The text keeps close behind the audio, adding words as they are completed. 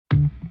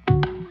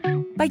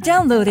By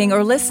downloading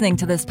or listening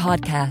to this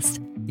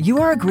podcast,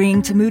 you are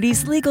agreeing to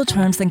Moody's legal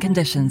terms and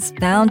conditions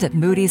found at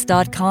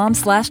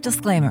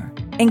moodys.com/disclaimer,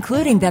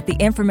 including that the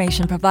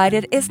information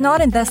provided is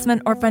not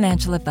investment or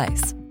financial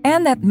advice,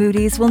 and that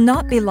Moody's will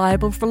not be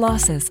liable for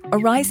losses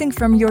arising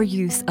from your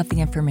use of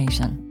the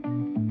information.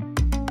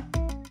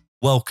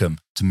 Welcome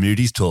to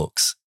Moody's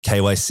Talks,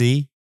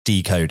 KYC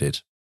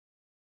Decoded.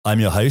 I'm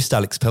your host,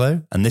 Alex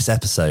Pillow, and this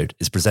episode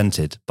is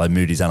presented by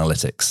Moody's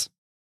Analytics.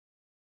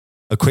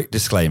 A quick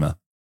disclaimer.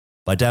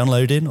 By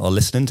downloading or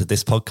listening to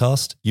this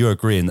podcast, you are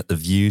agreeing that the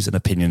views and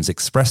opinions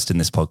expressed in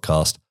this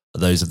podcast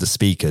are those of the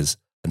speakers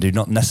and do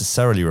not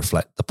necessarily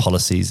reflect the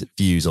policies,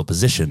 views, or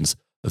positions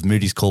of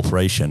Moody's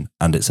Corporation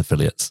and its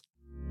affiliates.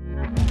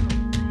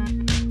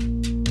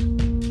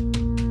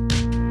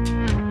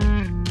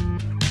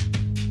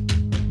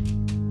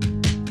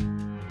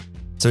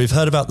 So we've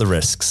heard about the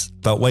risks,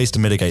 about ways to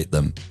mitigate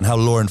them, and how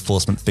law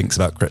enforcement thinks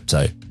about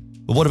crypto.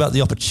 But what about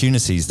the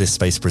opportunities this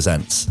space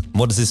presents? And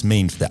what does this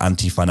mean for the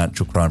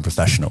anti-financial crime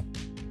professional?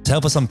 To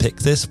help us unpick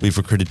this, we've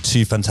recruited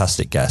two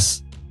fantastic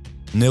guests.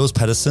 Niels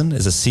Pedersen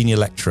is a senior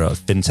lecturer of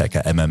fintech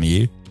at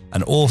MMU,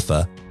 an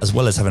author, as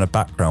well as having a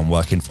background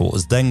working for what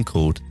was then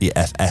called the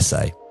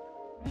FSA.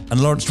 And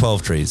Lawrence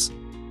Twelvetrees.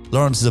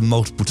 Lawrence is a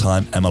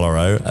multiple-time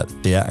MLRO at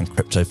fiat and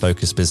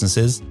crypto-focused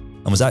businesses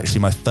and was actually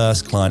my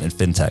first client in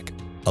fintech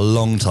a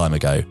long time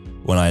ago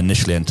when I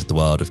initially entered the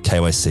world of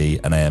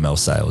KYC and AML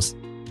sales.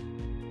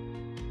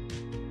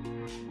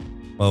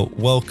 Well,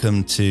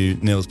 welcome to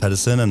Niels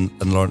Pedersen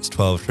and Lawrence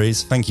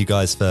Twelvetrees. Thank you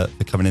guys for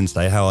coming in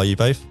today. How are you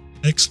both?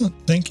 Excellent.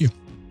 Thank you.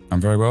 I'm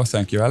very well.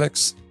 Thank you,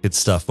 Alex. Good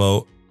stuff.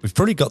 Well, we've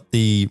probably got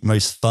the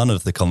most fun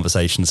of the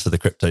conversations for the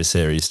crypto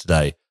series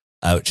today,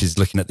 which is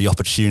looking at the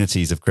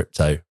opportunities of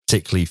crypto,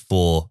 particularly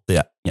for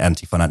the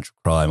anti-financial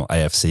crime or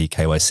AFC,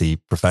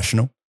 KYC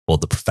professional, or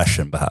the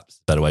profession, perhaps,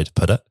 a better way to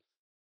put it.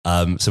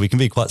 So we can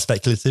be quite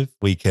speculative.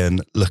 We can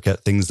look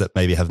at things that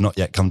maybe have not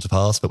yet come to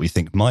pass, but we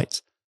think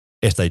might.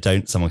 If they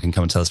don't, someone can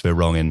come and tell us we're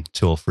wrong in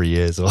 2 or 3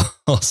 years or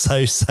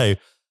so. So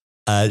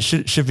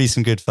should be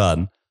some good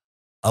fun.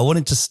 I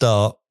wanted to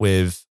start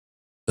with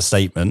a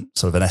statement,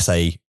 sort of an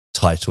essay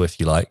title, if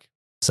you like.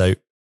 So,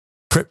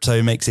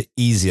 crypto makes it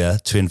easier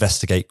to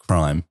investigate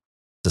crime.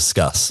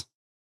 Discuss.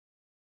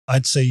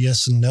 I'd say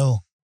yes and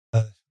no.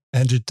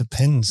 And it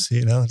depends,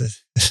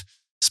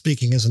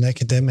 speaking as an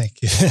academic.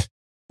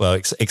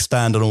 Well,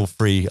 expand on all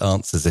three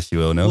answers, if you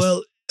will, Niels.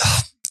 Well,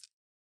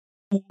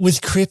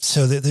 with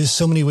crypto, there's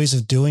so many ways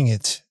of doing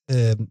it.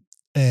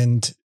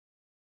 And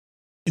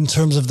in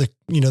terms of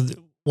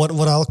what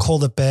I'll call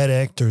the bad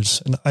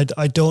actors, and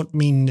I don't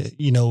mean,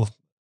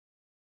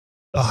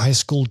 a high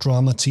school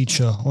drama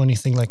teacher or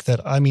anything like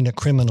that. I mean a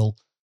criminal.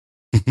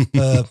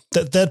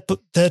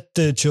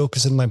 That joke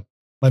is in my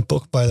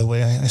book, by the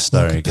way. I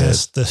snuck it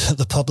past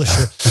the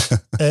publisher.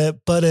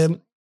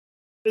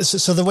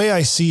 So the way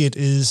I see it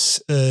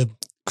is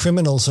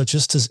criminals are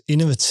just as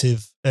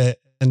innovative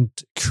and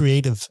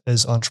creative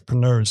as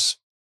entrepreneurs.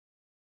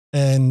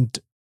 And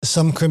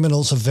some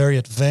criminals are very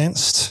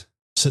advanced.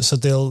 So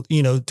they'll,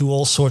 do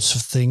all sorts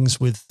of things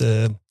with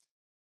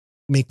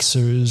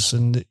mixers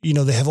and,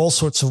 they have all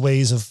sorts of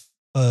ways of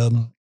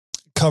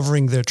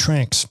covering their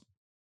tracks.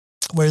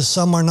 Whereas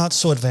some are not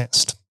so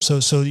advanced.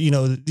 So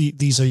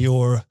these are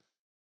your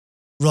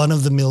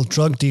run-of-the-mill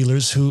drug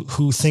dealers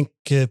who think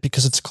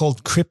because it's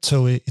called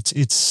crypto,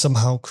 it's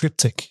somehow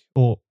cryptic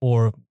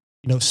or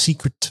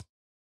secret.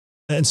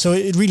 And so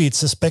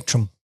it's a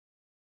spectrum.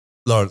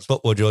 Lawrence,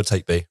 what would your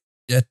take be?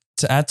 Yeah,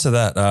 to add to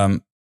that,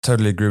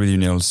 totally agree with you,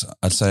 Niels.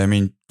 I'd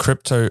say,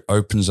 crypto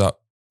opens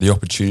up the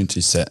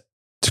opportunity set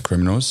to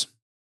criminals.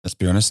 Let's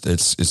be honest.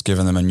 It's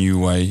given them a new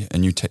way, a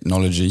new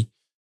technology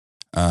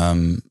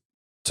to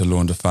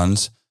launder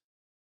funds.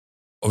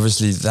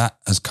 Obviously, that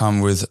has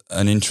come with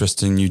an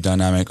interesting new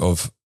dynamic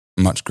of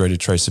much greater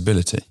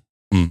traceability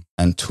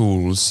and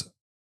tools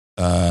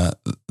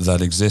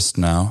that exist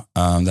now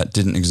that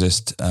didn't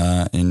exist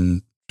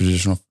in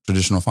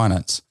traditional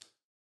finance.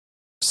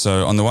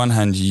 So, on the one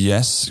hand,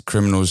 yes,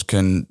 criminals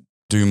can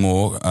do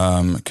more,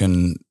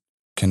 can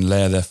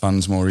layer their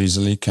funds more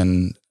easily,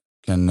 can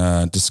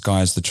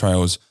disguise the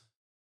trails,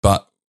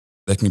 but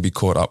they can be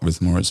caught up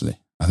with more easily.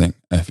 I think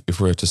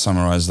if we were to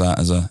summarize that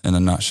in a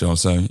nutshell,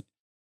 so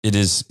it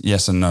is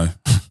yes and no.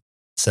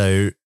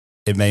 So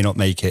it may not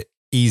make it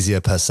easier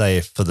per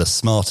se for the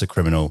smarter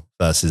criminal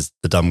versus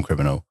the dumb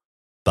criminal,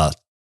 but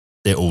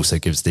it also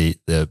gives the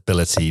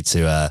ability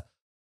to,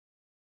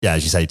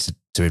 as you say,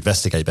 to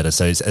investigate better.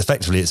 So it's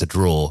a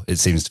draw. It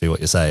seems to be what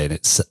you're saying.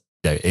 It's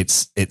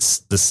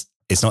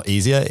not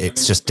easier.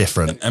 It's just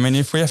different.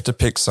 If we have to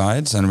pick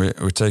sides and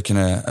we're taking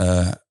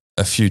a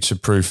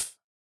future-proof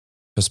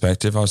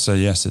perspective, I'll say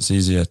yes. It's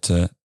easier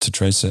to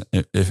trace it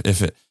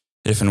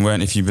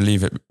if you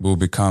believe it will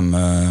become,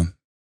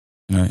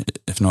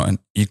 if not an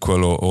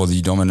equal or the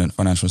dominant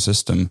financial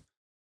system.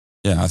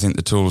 Yeah, I think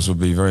the tools will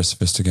be very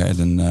sophisticated,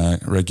 and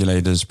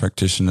regulators,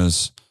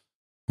 practitioners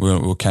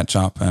will catch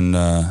up, and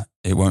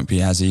it won't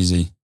be as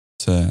easy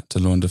to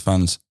launder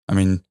funds.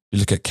 You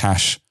look at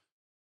cash.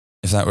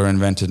 If that were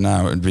invented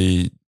now, it would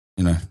be,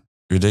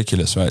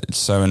 ridiculous, right? It's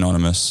so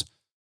anonymous.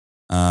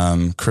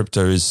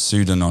 Crypto is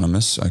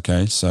pseudonymous.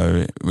 Okay.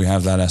 So we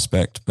have that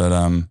aspect, but,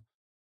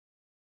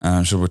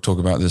 I'm sure we'll talk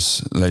about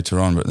this later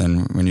on, but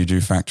then when you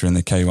do factor in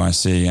the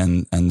KYC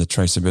and the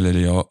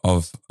traceability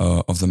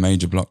of the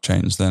major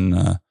blockchains,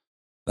 then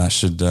that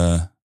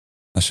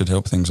should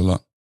help things a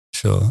lot.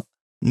 Sure.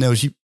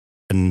 Nils,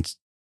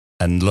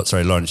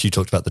 Lawrence, you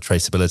talked about the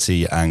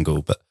traceability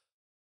angle, but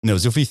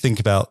Nils, if we think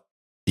about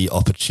the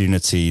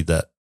opportunity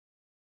that,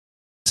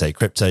 say,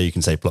 crypto, you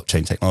can say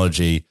blockchain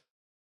technology,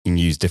 you can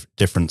use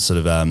different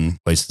sort of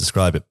ways to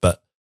describe it,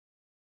 but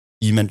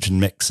you mentioned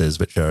mixers,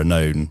 which are a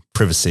known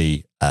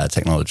privacy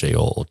technology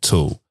or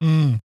tool,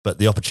 but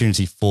the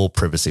opportunity for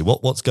privacy,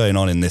 what's going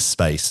on in this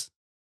space?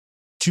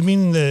 Do you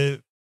mean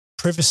the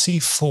privacy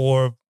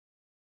for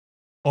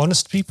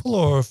honest people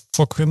or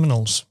for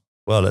criminals?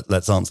 Well,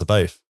 let's answer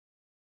both.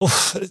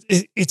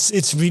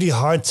 It's really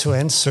hard to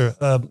answer.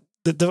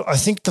 I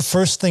think the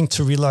first thing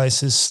to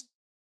realize is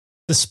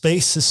the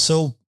space is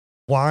so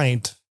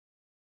wide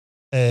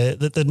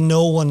that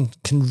no one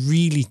can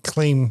really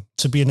claim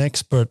to be an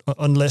expert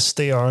unless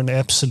they are an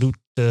absolute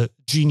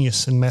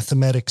genius in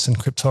mathematics and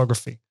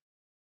cryptography.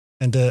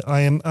 And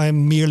I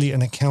am merely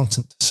an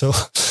accountant, so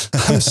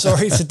I'm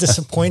sorry to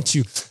disappoint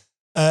you.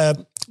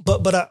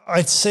 But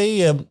I'd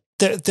say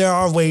there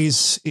are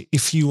ways,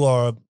 if you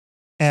are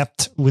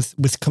apt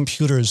with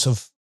computers,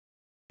 of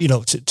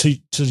to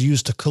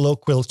use the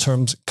colloquial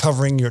terms,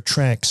 covering your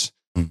tracks,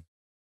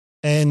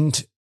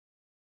 and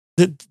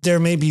there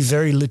may be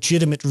very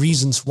legitimate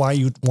reasons why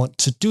you'd want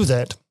to do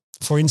that.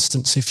 For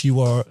instance, if you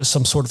are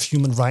some sort of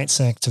human rights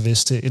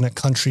activist in a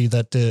country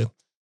that,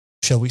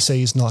 shall we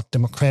say, is not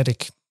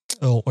democratic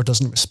or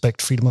doesn't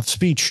respect freedom of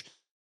speech.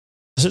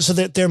 So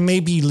there may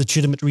be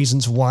legitimate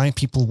reasons why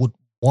people would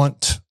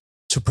want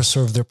to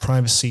preserve their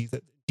privacy.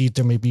 Indeed,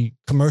 there may be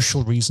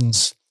commercial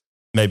reasons.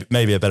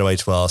 Maybe a better way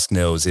to ask,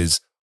 Nils,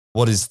 is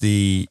what are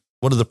the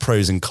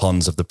pros and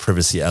cons of the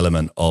privacy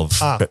element of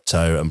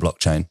crypto and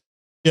blockchain?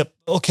 Yep.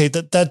 Okay.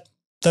 That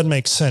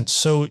makes sense.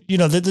 So,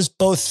 there's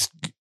both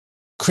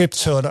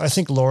crypto, and I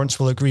think Lawrence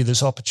will agree,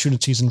 there's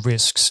opportunities and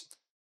risks.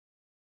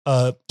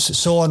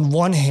 So on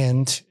one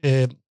hand,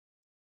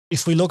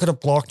 if we look at a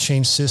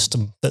blockchain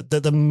system,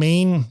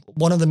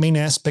 one of the main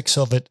aspects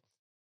of it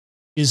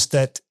is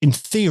that in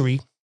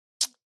theory,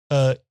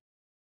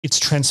 it's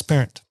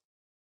transparent.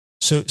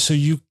 So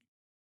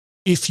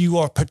if you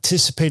are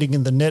participating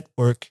in the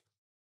network,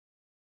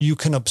 you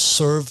can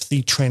observe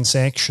the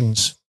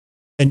transactions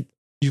and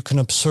you can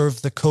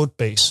observe the code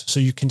base, so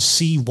you can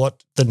see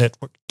what the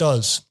network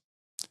does.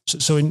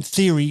 So in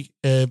theory,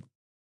 a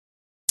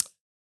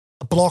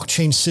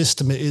blockchain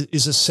system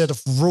is a set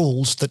of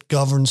rules that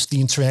governs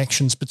the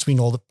interactions between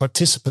all the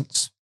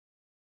participants.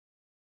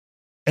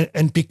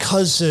 And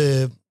because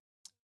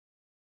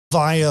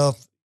via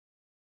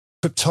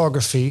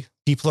cryptography,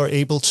 people are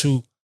able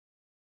to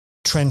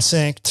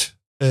transact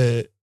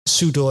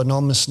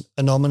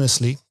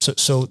pseudo-anonymously,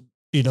 so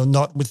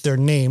not with their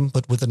name,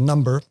 but with a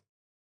number,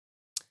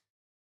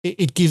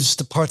 it gives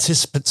the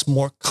participants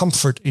more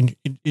comfort in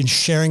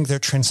sharing their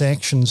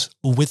transactions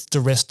with the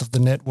rest of the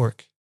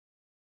network.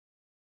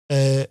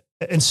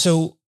 And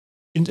so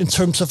in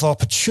terms of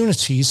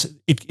opportunities,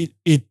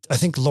 it I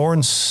think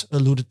Lawrence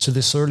alluded to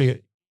this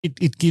earlier,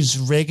 it gives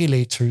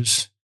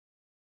regulators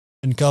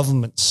and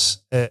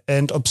governments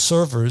and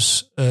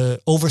observers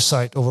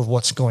oversight over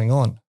what's going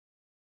on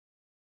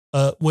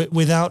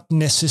without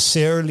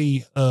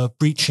necessarily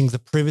breaching the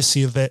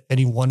privacy of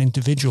any one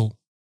individual.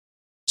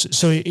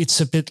 So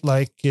it's a bit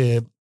like,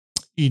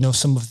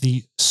 some of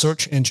the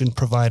search engine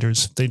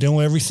providers. They know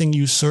everything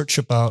you search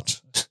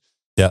about,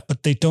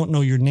 but they don't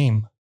know your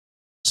name.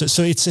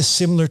 So it's a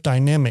similar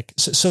dynamic.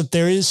 So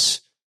there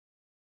is,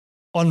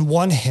 on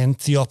one hand,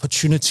 the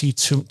opportunity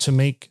to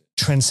make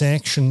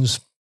transactions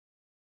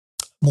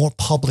more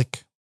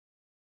public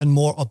and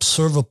more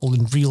observable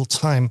in real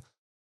time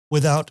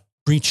without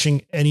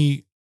breaching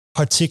any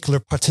particular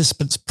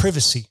participant's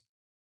privacy.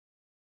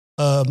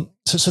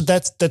 So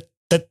that's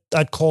that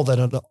I'd call that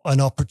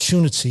an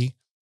opportunity.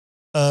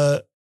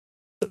 The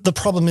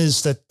problem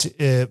is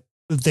that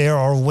there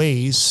are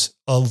ways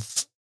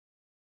of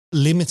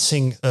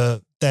limiting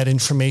that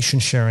information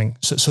sharing.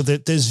 So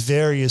that there's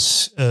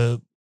various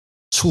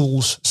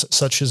tools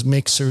such as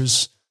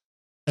mixers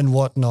and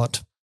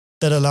whatnot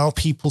that allow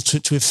people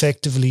to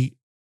effectively,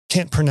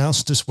 can't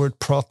pronounce this word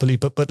properly,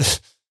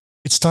 but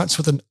it starts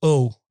with an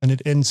O and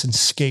it ends in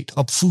skate,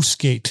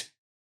 obfuscate.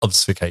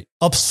 Obfuscate.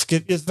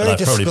 It's very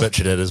difficult. I probably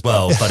butchered it as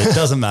well, but it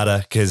doesn't matter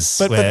because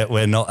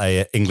we're not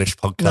a English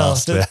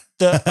podcast. No,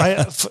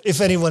 if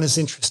anyone is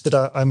interested,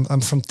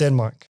 I'm from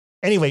Denmark.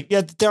 Anyway,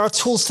 there are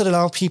tools that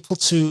allow people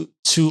to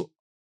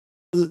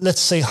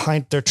let's say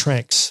hide their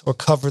tracks or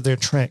cover their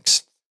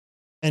tracks.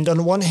 And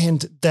on one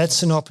hand,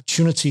 that's an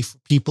opportunity for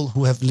people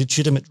who have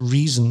legitimate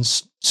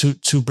reasons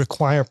to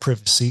require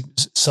privacy,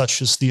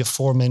 such as the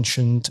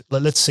aforementioned,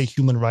 let's say,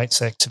 human rights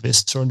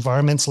activists or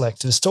environmental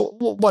activists or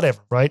whatever,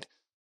 right?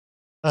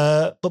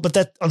 But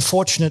that,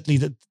 unfortunately,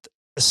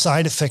 a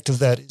side effect of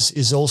that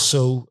is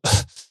also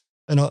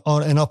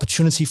an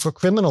opportunity for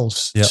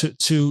criminals Yep.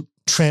 to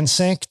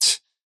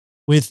transact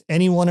with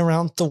anyone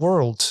around the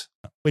world,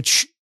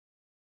 which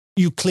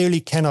you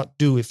clearly cannot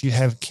do if you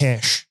have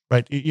cash,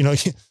 right?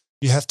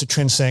 You have to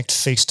transact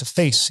face to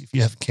face if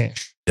you have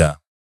cash. Yeah.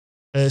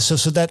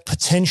 So that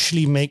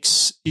potentially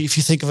makes, if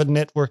you think of a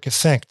network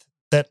effect,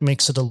 that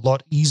makes it a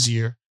lot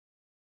easier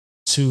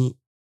to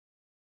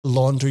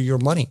launder your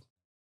money.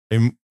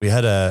 We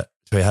had a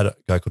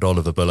guy called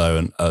Oliver Bullough,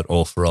 an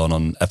author,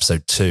 on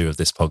episode 2 of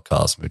this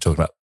podcast. We were talking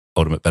about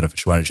ultimate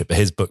beneficial ownership, but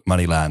his book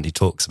Moneyland, he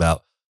talks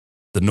about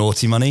the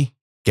naughty money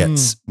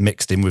gets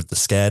mixed in with the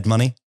scared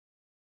money,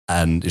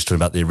 and he's talking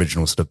about the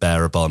original sort of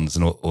bearer bonds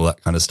and all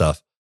that kind of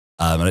stuff.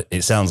 And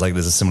it sounds like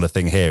there's a similar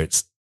thing here.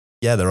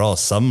 There are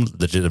some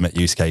legitimate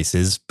use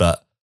cases,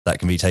 but that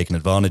can be taken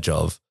advantage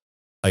of.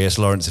 I guess,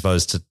 Lawrence, if I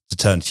was to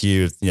turn to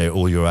you,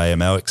 all your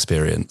AML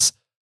experience,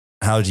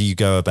 how do you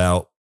go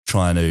about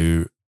trying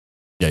to,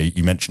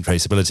 you mentioned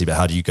traceability, but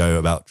how do you go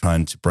about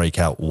trying to break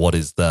out what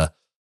is the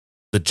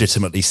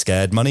legitimately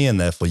scared money and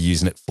therefore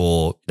using it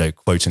for,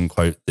 quote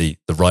unquote, the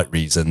right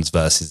reasons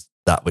versus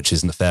that which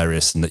is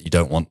nefarious and that you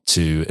don't want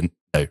to,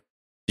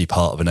 be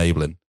part of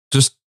enabling?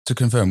 Just to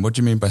confirm, what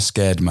do you mean by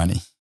scared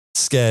money?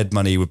 Scared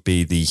money would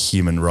be the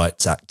human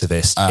rights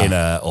activist in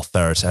an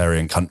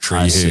authoritarian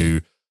country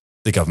who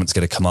the government's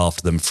going to come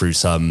after them through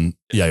some,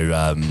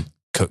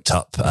 cooked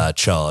up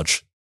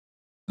charge.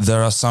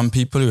 There are some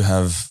people who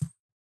have,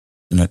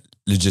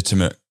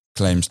 legitimate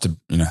claims to,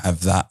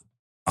 have that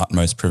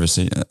utmost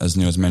privacy, as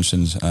Niels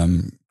mentioned,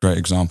 great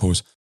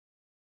examples.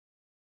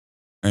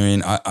 I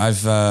mean,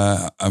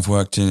 I've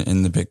worked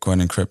in the Bitcoin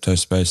and crypto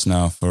space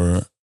now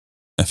for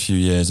a few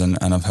years, and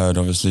I've heard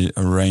obviously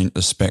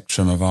a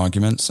spectrum of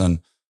arguments. And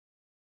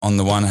on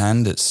the one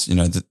hand, it's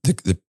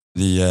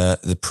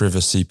the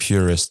privacy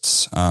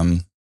purists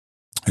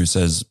who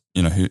says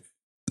who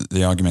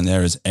the argument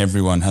there is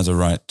everyone has a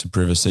right to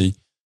privacy,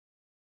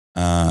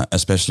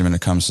 especially when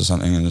it comes to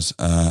something as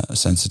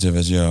sensitive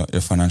as your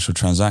financial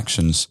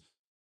transactions.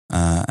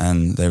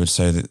 And they would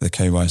say that the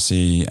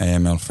KYC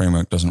AML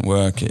framework doesn't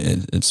work.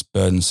 It's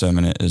burdensome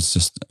and it is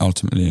just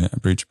ultimately a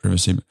breach of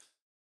privacy. But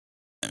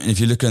if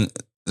you look at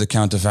the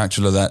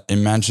counterfactual of that,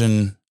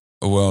 imagine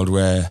a world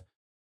where,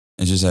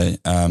 as you say,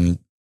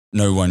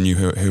 no one knew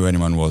who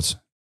anyone was.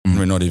 Mm-hmm.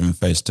 We're not even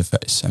face to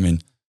face. I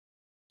mean,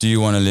 do you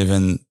want to live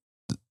in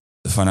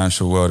the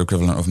financial world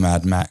equivalent of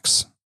Mad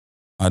Max?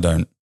 I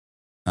don't.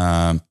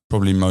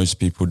 Probably most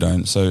people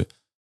don't. So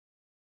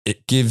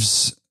it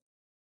gives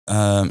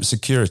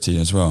security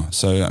as well.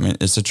 So, I mean,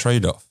 it's a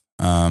trade-off.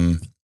 And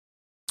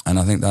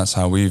I think that's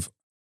how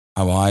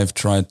I've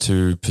tried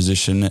to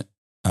position it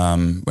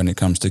when it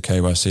comes to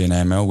KYC and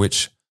AML,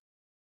 which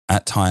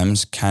at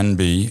times can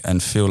be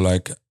and feel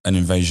like an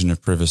invasion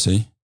of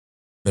privacy.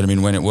 But I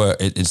mean, when it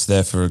works, it's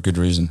there for a good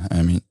reason.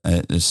 I mean,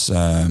 it's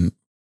and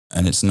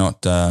it's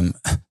not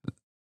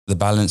the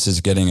balance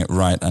is getting it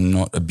right and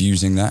not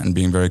abusing that and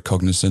being very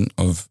cognizant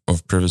of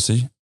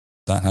privacy.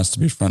 That has to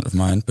be front of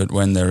mind. But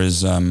when there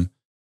is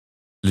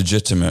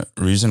legitimate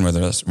reason, whether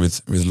that's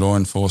with law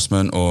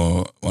enforcement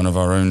or one of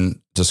our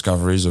own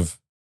discoveries of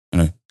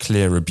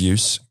clear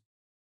abuse,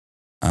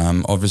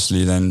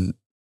 obviously then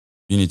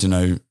you need to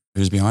know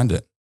who's behind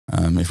it.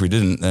 If we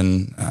didn't,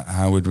 then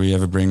how would we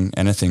ever bring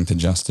anything to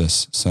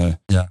justice? So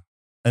yeah,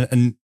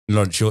 and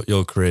Lawrence,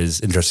 your career is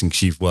interesting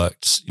because you've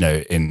worked,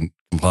 in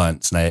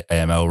compliance and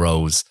AML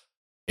roles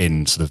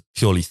in sort of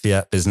purely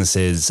fiat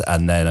businesses,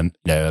 and then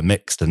a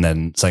mixed, and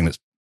then something that's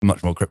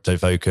much more crypto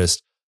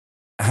focused.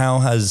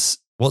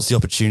 What's the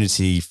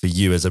opportunity for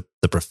you as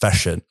the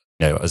profession,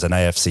 as an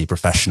AFC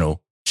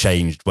professional,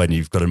 changed when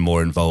you've gotten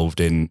more involved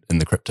in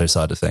the crypto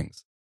side of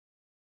things?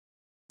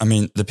 I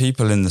mean, the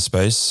people in the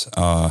space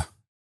are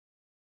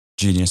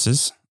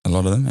geniuses, a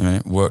lot of them. I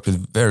mean, worked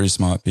with very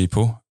smart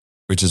people,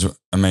 which is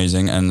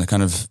amazing. And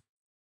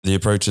the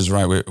approach is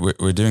right.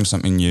 We're doing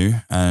something new.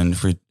 And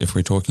if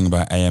we're talking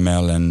about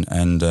AML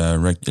and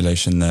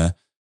regulation there,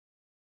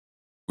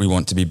 we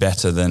want to be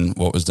better than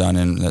what was done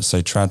in, let's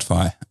say,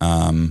 TradFi.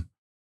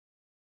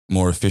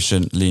 More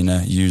efficient,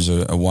 leaner, use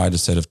a wider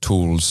set of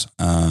tools.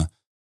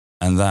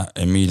 And that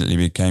immediately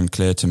became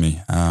clear to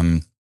me.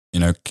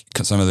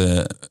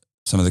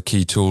 Some of the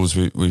key tools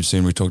we've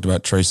seen, we talked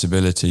about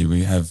traceability.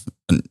 We have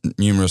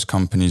numerous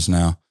companies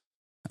now,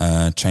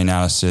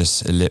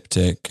 Chainalysis,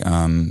 Elliptic.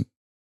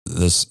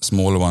 There's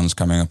smaller ones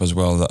coming up as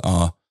well that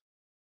are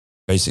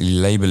basically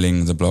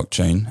labeling the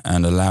blockchain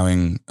and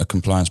allowing a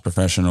compliance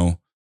professional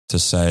to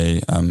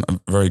say, a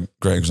very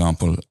great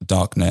example,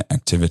 darknet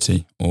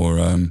activity, or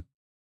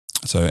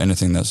so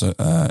anything that's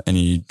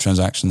any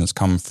transaction that's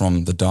come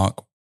from the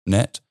dark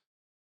net,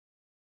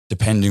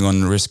 depending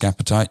on the risk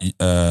appetite,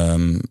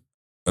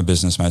 a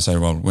business may say,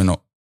 well,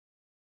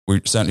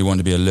 we certainly want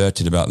to be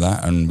alerted about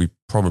that, and we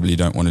probably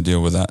don't want to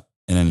deal with that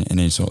in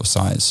any sort of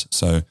size.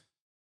 So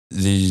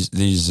these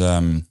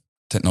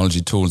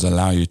technology tools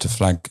allow you to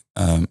flag,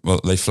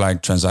 they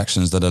flag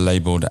transactions that are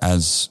labeled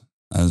as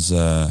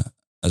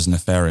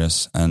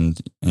nefarious,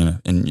 and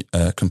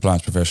a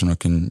compliance professional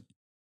can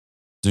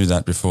do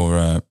that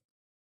before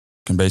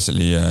can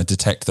basically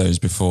detect those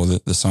before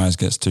the size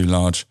gets too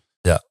large.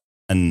 Yeah,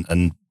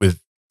 and with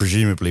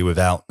presumably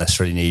without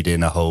necessarily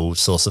needing a whole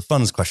source of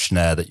funds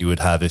questionnaire that you would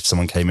have if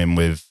someone came in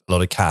with a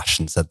lot of cash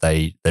and said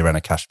they ran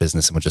a cash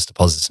business and were just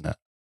depositing it.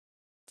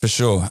 For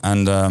sure,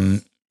 and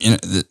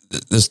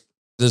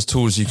there's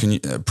tools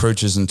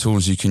approaches and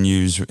tools you can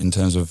use in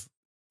terms of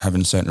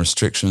having certain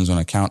restrictions on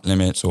account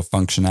limits or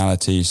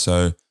functionality,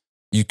 so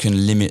you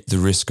can limit the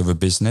risk of a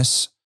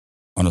business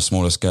on a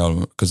smaller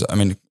scale. Because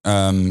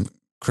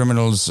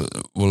criminals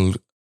will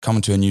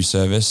come to a new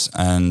service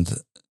and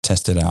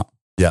test it out.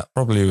 Yeah,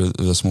 probably with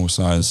a small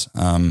size.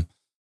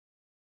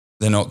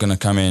 They're not going to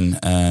come in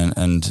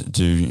and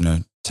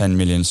do 10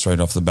 million straight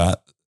off the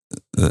bat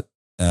at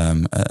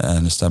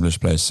an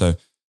established place. So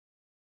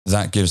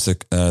that gives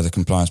the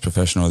compliance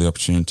professional the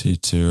opportunity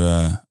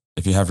to,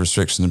 if you have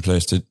restrictions in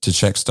place, to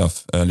check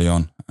stuff early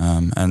on.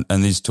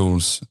 And these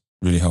tools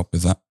really help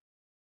with that.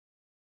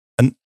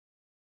 And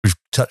we've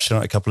touched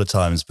on it a couple of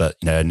times, but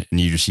and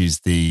you just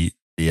used the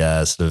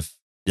sort of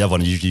the other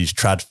one. You used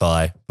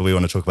TradFi, but we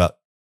want to talk about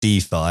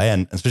DeFi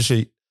and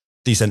especially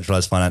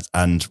decentralized finance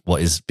and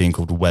what is being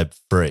called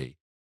Web3.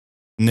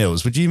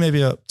 Niels, would you maybe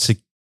to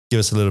give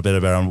us a little bit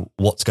about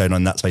what's going on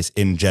in that space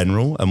in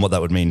general and what that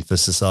would mean for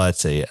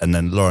society? And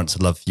then Lawrence,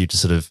 I'd love for you to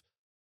sort of,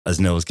 as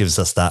Niels gives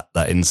us that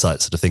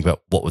insight, sort of think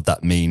about what would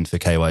that mean for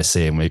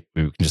KYC, and we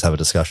can just have a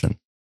discussion.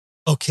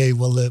 Okay,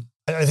 well,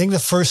 I think the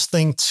first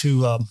thing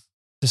to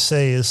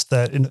say is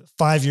that in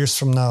 5 years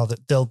from now,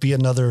 that there'll be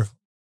another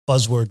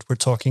buzzword we're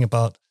talking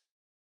about.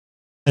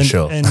 And,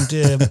 sure. And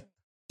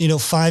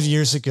 5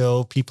 years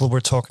ago, people were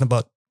talking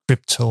about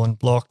crypto and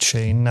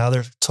blockchain. Now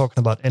they're talking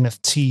about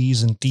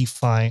NFTs and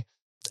DeFi.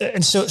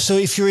 And so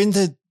if you're in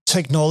the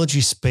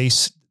technology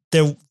space,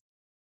 there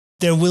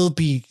will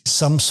be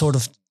some sort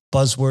of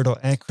buzzword or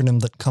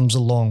acronym that comes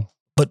along.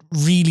 But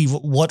really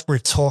what we're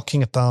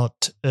talking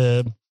about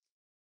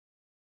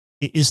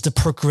is the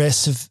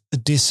progressive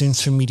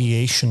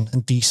disintermediation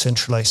and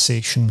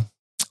decentralization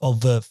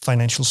of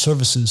financial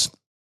services.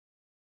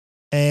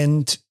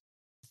 And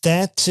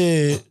that's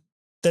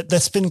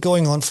been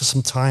going on for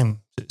some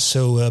time.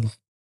 So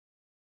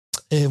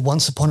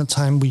once upon a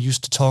time, we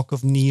used to talk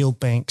of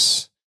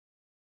neobanks,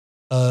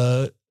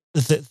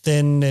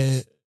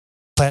 then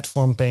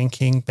platform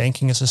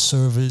banking as a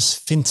service,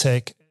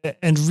 fintech,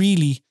 and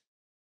really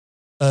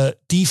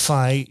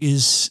DeFi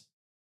is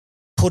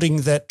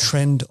putting that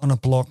trend on a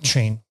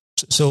blockchain.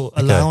 So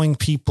allowing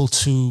people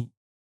to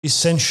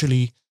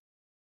essentially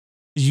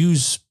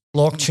use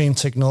blockchain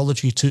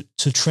technology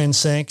to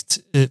transact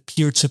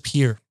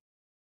peer-to-peer.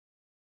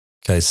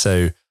 Okay,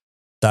 so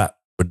that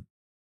would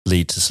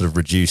lead to sort of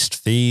reduced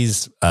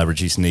fees,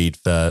 reduced need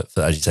for,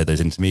 as you say,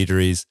 those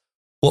intermediaries.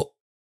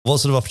 What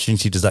sort of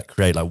opportunity does that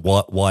create? Like,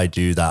 why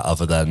do that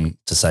other than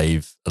to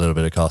save a little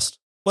bit of cost?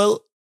 Well,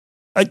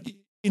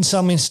 in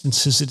some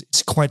instances,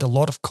 it's quite a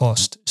lot of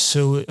cost.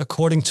 So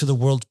according to the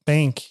World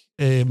Bank,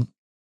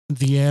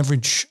 the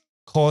average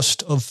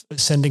cost of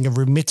sending a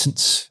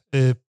remittance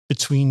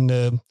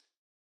between,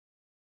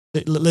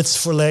 let's,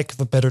 for lack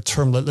of a better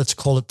term, let's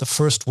call it the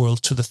first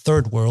world to the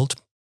third world,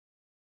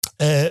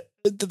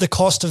 the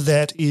cost of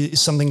that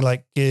is something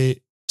like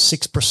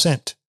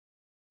 6%.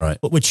 Right.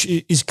 Which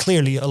is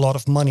clearly a lot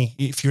of money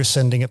if you're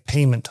sending a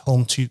payment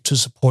home to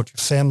support your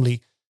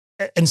family.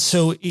 And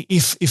so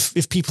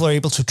if people are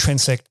able to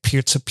transact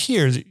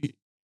peer-to-peer,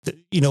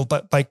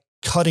 by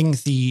cutting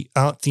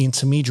out the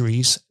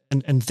intermediaries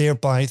and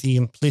thereby the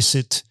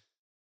implicit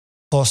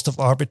cost of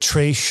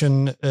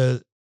arbitration,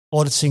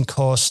 auditing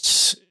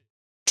costs,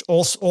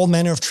 all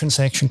manner of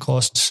transaction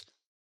costs,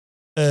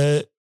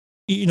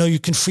 you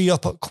can free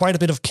up quite a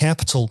bit of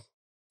capital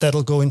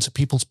that'll go into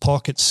people's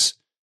pockets.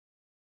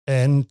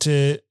 And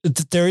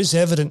there is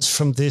evidence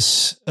from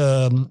this.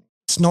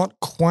 It's not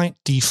quite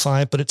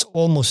DeFi, but it's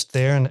almost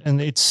there.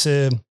 And it's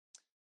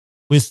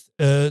with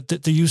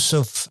the use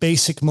of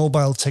basic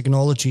mobile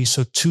technology,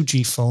 so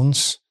 2G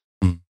phones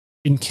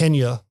in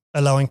Kenya,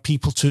 allowing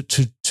people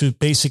to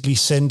basically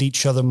send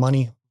each other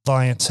money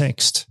via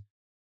text.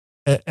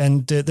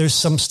 And there's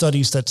some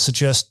studies that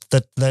suggest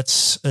that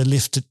that's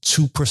lifted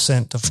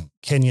 2% of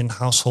Kenyan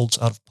households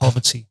out of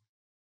poverty.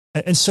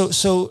 And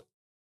so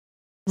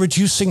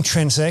reducing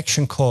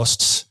transaction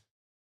costs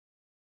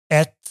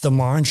at the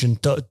margin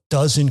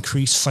does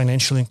increase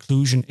financial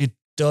inclusion. It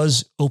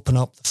does open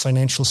up the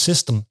financial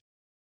system.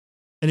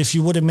 And if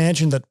you would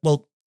imagine that,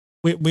 well,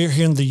 we're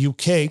here in the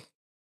UK,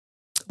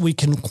 we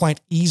can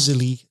quite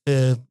easily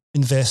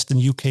invest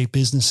in UK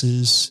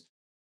businesses.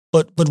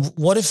 But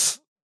what if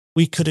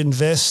we could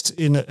invest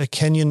in a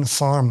Kenyan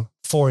farm,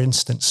 for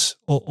instance,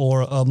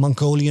 or a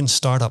Mongolian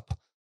startup,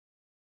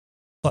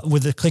 but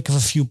with a click of a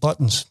few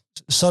buttons?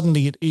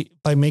 Suddenly,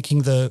 by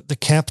making the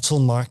capital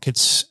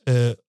markets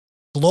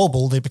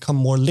global, they become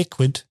more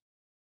liquid.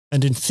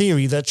 And in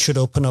theory, that should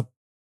open up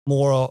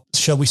more,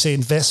 shall we say,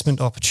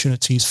 investment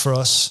opportunities for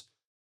us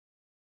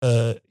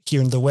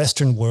here in the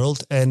Western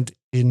world, and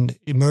in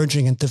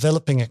emerging and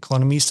developing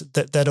economies.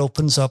 That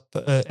opens up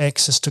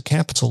access to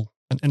capital,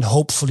 and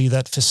hopefully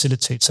that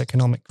facilitates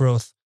economic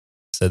growth.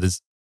 So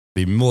there's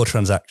be more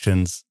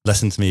transactions,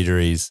 less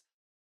intermediaries,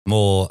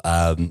 more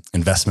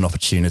investment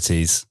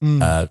opportunities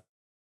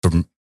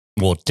from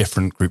more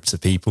different groups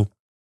of people.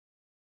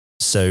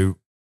 So,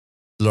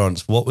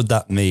 Lawrence, what would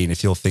that mean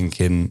if you're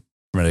thinking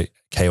from a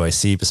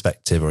KYC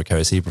perspective or a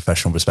KYC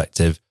professional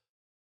perspective?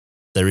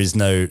 There's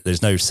no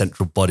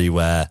central body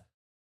where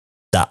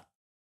that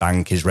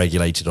bank is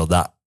regulated or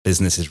that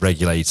business is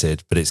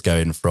regulated, but it's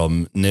going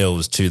from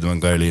Nils to the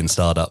Mongolian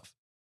startup.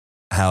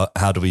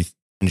 How do we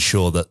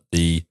ensure that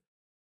the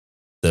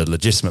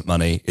legitimate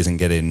money isn't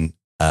getting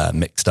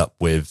mixed up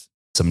with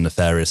some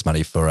nefarious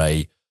money for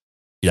a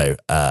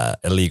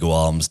illegal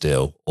arms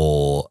deal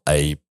or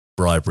a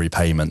bribery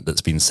payment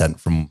that's been sent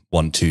from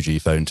one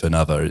 2G phone to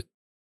another?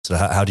 So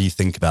how do you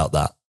think about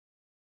that?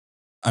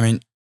 I mean,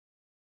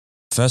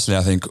 firstly,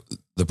 I think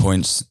the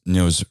points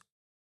Niels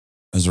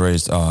has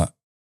raised are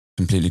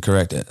completely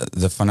correct.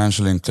 The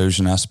financial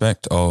inclusion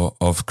aspect of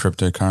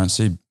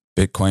cryptocurrency,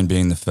 Bitcoin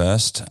being the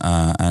first,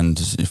 and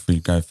if we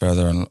go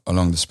further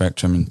along the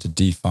spectrum into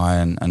DeFi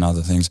and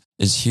other things,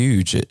 is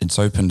huge. It's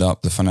opened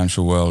up the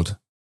financial world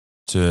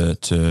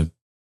to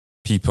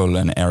people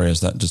and areas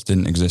that just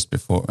didn't exist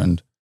before.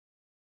 And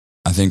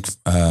I think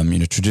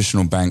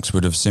traditional banks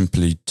would have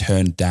simply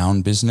turned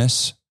down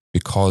business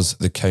because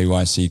the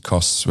KYC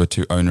costs were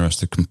too onerous,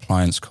 the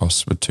compliance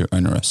costs were too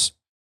onerous.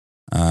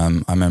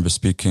 I remember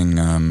speaking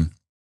and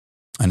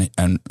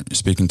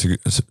speaking to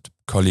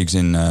colleagues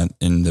in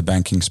the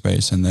banking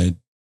space, and they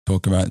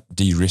talk about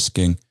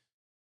de-risking.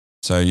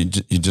 So you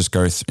just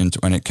go into,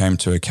 when it came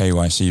to a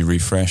KYC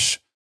refresh,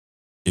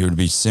 it would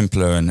be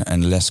simpler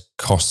and less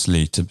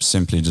costly to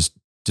simply just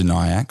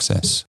deny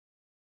access,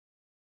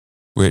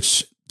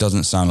 which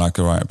doesn't sound like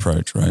a right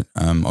approach, right?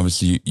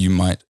 Obviously, you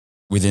might,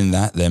 within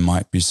that, there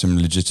might be some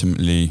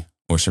legitimately,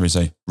 or shall we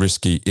say,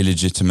 risky,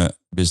 illegitimate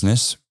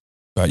business,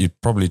 but you're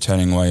probably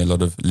turning away a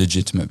lot of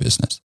legitimate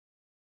business.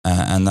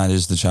 And that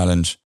is the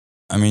challenge.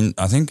 I mean,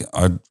 I think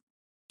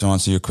to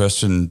answer your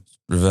question,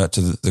 revert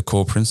to the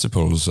core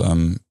principles.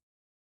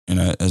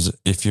 As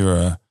if you're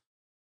a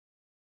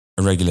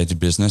regulated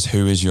business,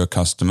 who is your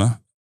customer?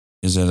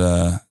 Is it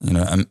a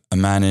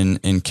man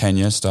in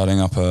Kenya starting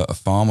up a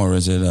farm, or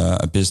is it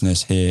a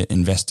business here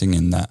investing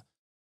in that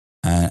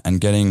and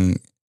going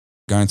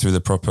through the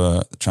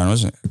proper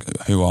channels?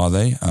 Who are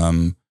they?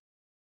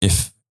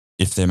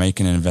 If they're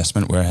making an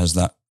investment, where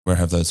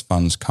have those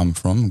funds come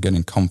from?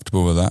 Getting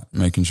comfortable with that,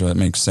 making sure it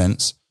makes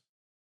sense.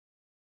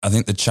 I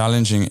think the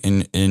challenging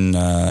in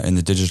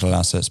the digital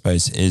asset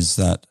space is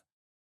that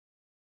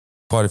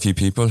quite a few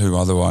people who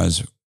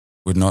otherwise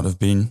would not have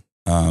been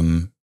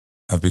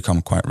have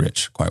become quite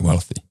rich, quite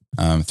wealthy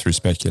through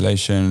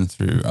speculation,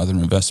 through other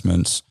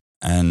investments,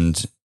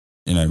 and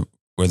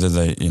whether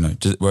they're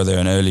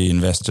an early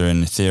investor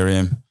in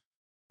Ethereum,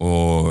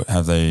 or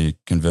have they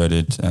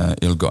converted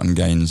ill-gotten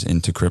gains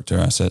into crypto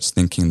assets,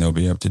 thinking they'll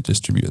be able to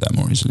distribute that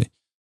more easily.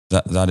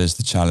 That is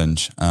the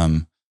challenge,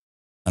 and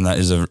that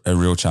is a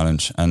real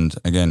challenge. And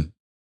again,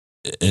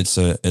 it's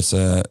a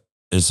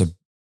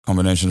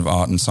combination of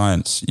art and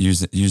science,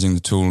 using the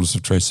tools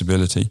of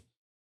traceability,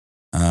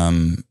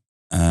 and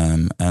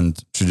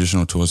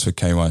traditional tools for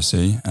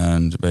KYC,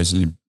 and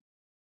basically,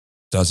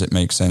 does it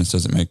make sense?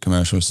 Does it make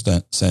commercial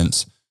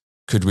sense?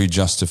 Could we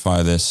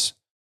justify this?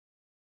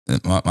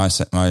 My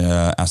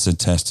acid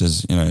test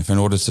is, if an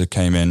auditor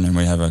came in and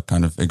we have a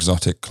kind of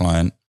exotic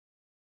client,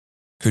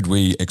 could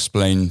we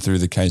explain through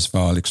the case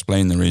file,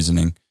 explain the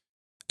reasoning,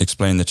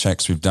 explain the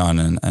checks we've done,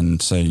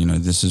 and say,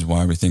 this is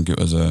why we think it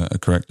was a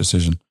correct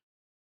decision?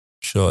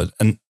 Sure.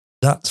 And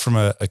that's from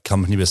a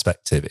company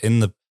perspective. In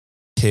the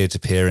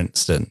peer-to-peer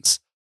instance,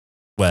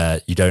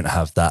 where you don't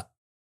have that,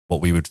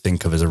 what we would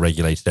think of as a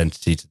regulated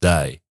entity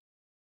today,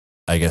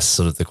 I guess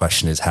sort of the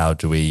question is, how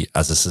do we,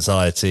 as a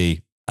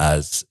society,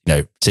 as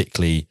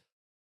particularly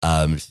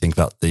if you think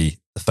about the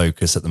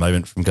focus at the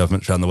moment from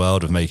governments around the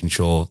world of making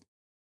sure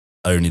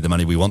only the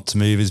money we want to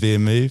move is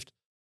being moved,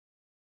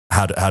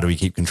 how do we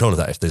keep control of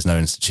that if there's no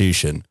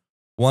institution?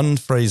 One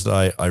phrase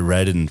that I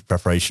read in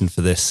preparation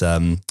for this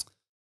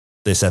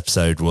this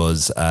episode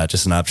was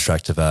just an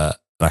abstract of an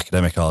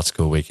academic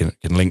article. We can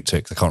link to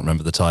it because I can't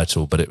remember the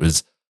title, but it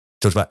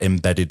talked about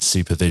embedded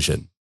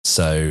supervision.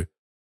 So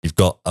you've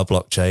got a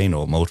blockchain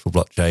or multiple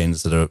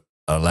blockchains that are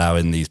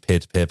allowing these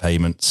peer-to-peer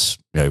payments,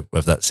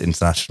 whether that's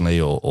internationally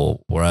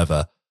or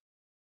wherever,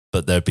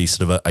 but there'd be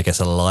sort of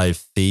a live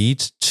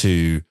feed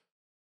to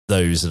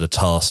those that are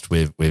tasked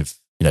with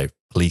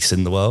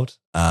policing the world.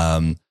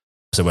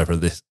 So whether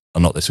this or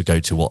not this would go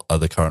to what are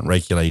the current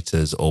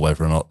regulators, or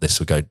whether or not this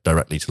would go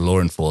directly to law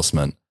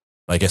enforcement,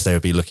 I guess they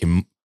would be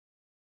looking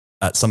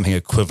at something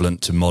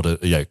equivalent to modern,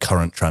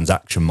 current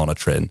transaction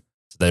monitoring.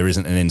 So there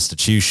isn't an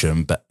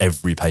institution, but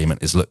every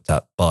payment is looked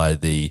at by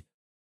the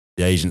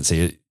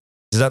agency.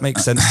 Does that make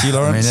sense to you,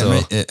 Lawrence?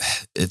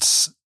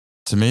 It's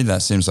to me,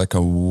 that seems like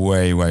a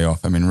way, way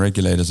off. I mean,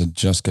 regulators are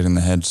just getting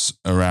their heads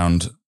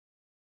around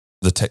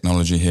the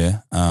technology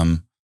here.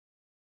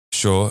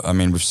 Sure. I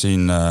mean, we've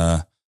seen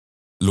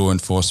law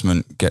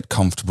enforcement get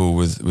comfortable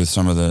with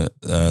some of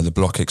the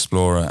Block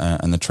Explorer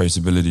and the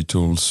traceability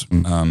tools.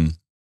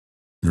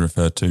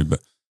 referred to.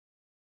 But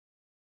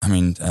I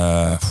mean,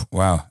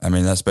 wow. I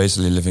mean, that's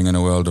basically living in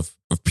a world of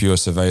pure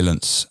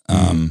surveillance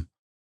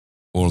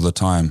all the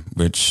time,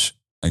 which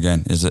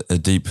again is a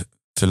deep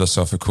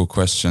philosophical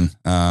question.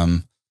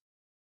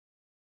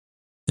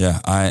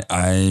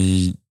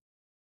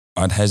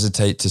 I'd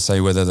hesitate to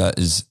say whether that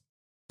is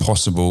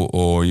possible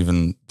or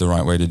even the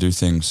right way to do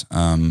things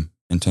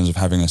in terms of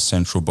having a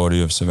central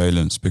body of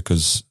surveillance,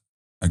 because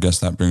I guess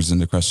that brings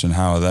into question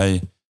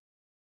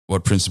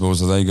what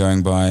principles are they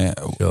going by?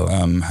 Sure.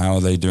 How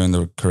are they doing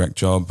the correct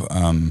job?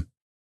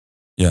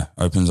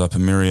 Opens up a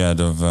myriad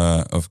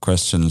of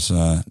questions.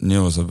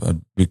 Niels,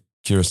 I'd be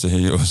curious to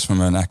hear yours from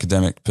an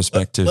academic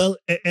perspective. Well,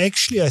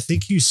 actually, I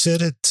think you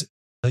said it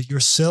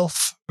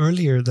yourself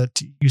earlier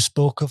that you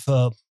spoke of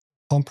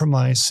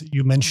compromise.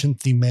 You mentioned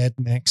the Mad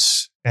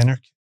Max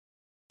anarchy,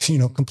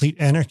 complete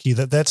anarchy,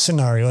 that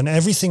scenario. And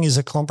everything is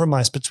a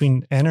compromise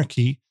between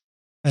anarchy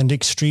and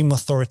extreme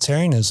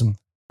authoritarianism,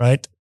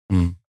 right?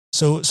 Mm.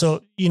 So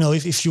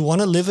if you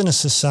want to live in a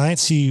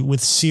society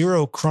with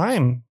zero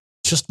crime,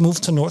 just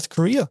move to North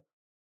Korea.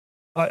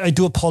 I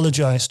do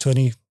apologize to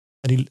any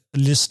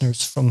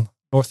listeners from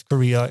North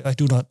Korea. I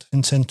do not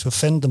intend to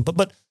offend them,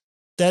 but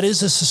that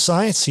is a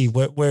society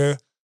where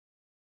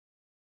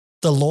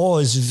the law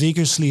is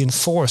vigorously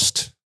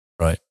enforced,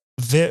 right?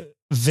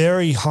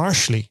 Very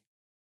harshly,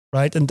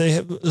 right? And they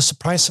have,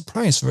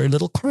 surprise, very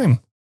little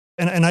crime.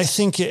 And I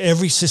think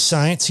every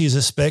society is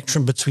a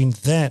spectrum between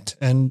that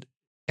and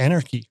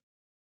anarchy.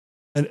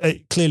 And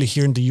clearly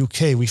here in the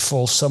UK, we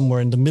fall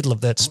somewhere in the middle of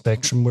that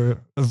spectrum. We're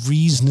a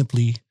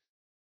reasonably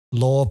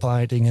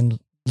law-abiding and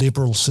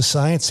liberal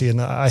society.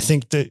 And I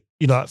think that,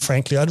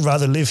 frankly, I'd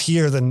rather live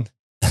here than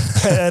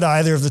at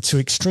either of the two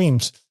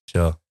extremes.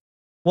 Sure.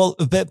 Well,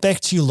 back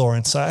to you,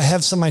 Lawrence. I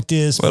have some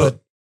ideas, but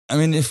I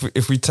mean,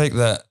 if we take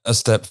that a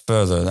step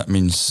further, that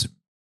means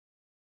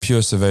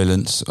pure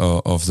surveillance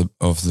of the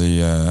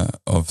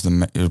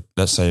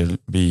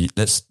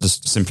let's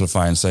just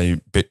simplify and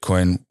say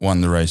Bitcoin won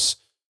the race.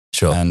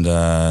 Sure. And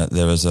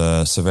there was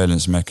a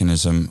surveillance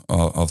mechanism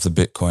of the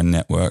Bitcoin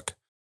network.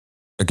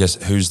 I guess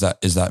is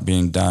that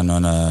being done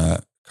on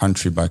a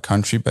country by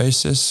country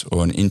basis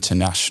or an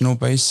international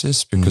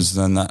basis? Because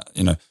then that,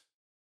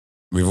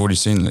 we've already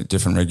seen that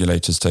different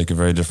regulators take a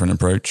very different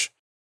approach.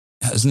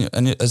 As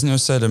Neil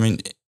said, I mean,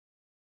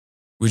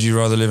 would you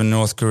rather live in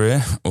North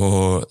Korea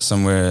or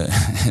somewhere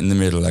in the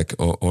middle,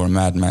 or a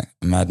Mad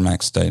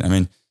Max state? I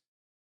mean,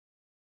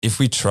 if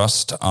we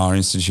trust our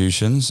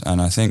institutions, and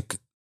I think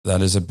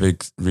that is a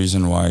big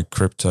reason why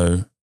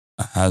crypto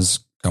has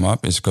come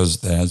up, is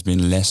because there has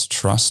been less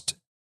trust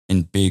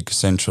in big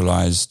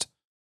centralized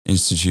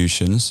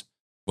institutions.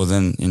 Well,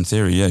 then in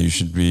theory, you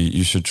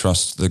should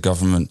trust the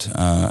government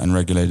and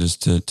regulators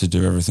to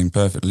do everything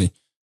perfectly.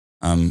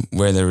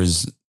 Where there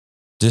is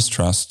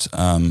distrust,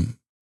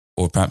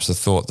 or perhaps the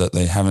thought that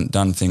they haven't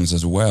done things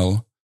as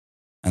well,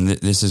 and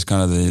this is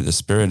kind of the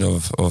spirit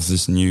of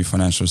this new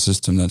financial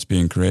system that's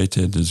being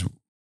created, is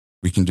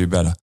we can do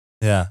better.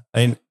 Yeah, I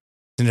mean,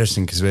 it's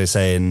interesting because we're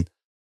saying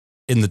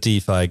in the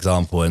DeFi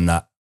example, in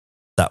that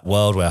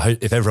world where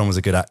if everyone was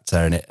a good actor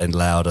and it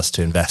allowed us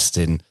to invest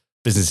in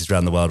businesses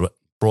around the world,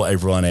 brought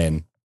everyone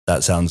in,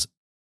 that sounds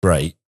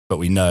great. But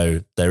we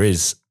know there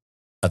is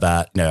a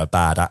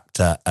bad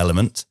actor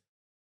element,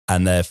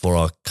 and therefore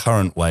our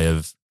current way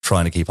of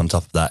trying to keep on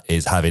top of that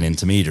is having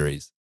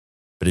intermediaries.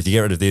 But if you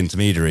get rid of the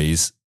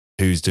intermediaries,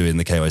 who's doing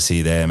the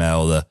KYC, the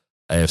AML, the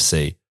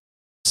AFC?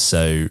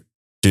 So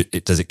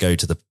does it go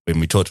to when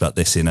we talked about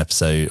this in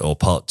episode or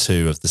part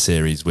 2 of the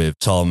series with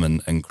Tom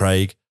and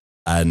Craig,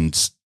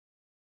 and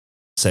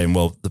saying,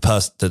 well,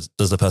 does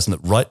the person that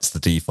writes the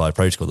DeFi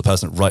protocol, the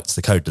person that writes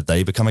the code, did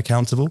they become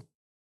accountable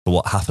for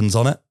what happens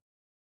on it?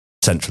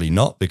 Essentially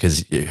not, because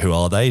who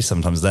are they?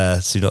 Sometimes they're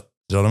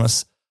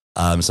pseudonymous.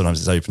 Sometimes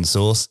it's open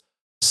source.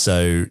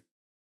 So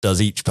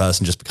does each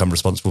person just become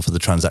responsible for the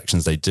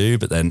transactions they do?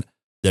 But then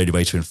the only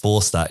way to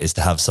enforce that is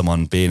to have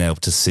someone being able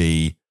to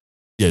see,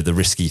 the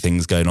risky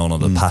things going on or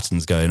the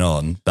patterns going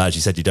on. But as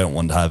you said, you don't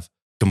want to have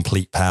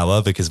complete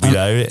power, because we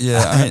know.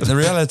 Yeah, I mean, the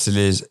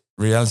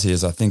reality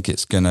is I think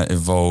it's going to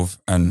evolve,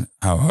 and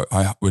how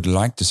I would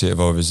like to see it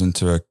evolve is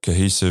into a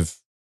cohesive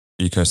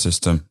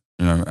ecosystem,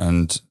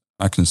 and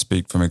I can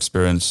speak from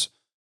experience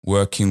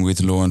working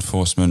with law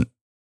enforcement,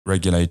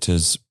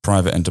 regulators,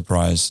 private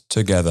enterprise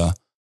together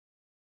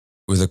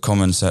with a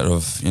common set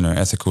of,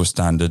 ethical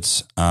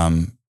standards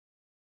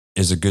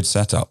is a good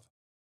setup.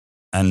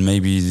 And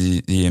maybe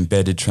the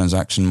embedded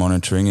transaction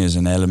monitoring is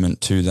an element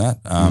to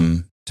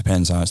that.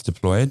 Depends how it's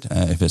deployed,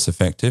 if it's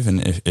effective,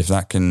 and if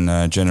that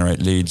can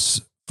generate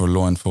leads for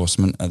law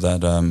enforcement at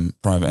that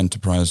private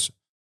enterprise.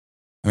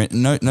 I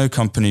mean, no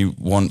company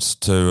wants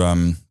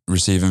to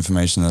receive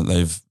information that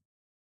they've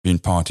been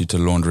party to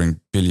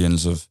laundering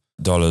billions of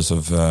dollars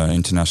of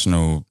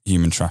international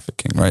human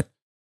trafficking, right?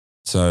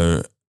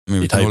 So, I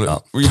mean,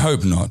 we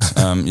hope not.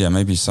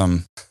 Maybe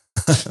some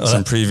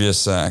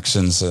previous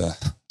actions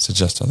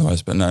suggest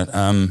otherwise, but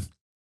no.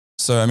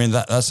 So, I mean,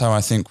 that's how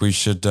I think we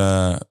should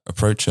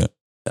approach it.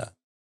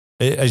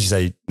 As you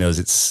say,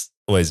 it's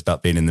always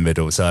about being in the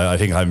middle. So I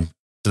think I'm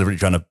deliberately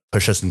trying to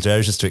push us into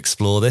areas just to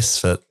explore this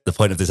for the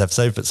point of this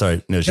episode. But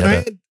sorry, Neil,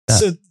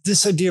 so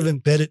this idea of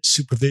embedded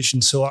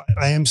supervision. So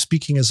I am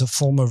speaking as a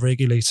former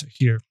regulator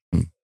here.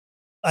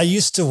 I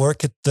used to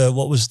work at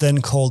what was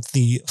then called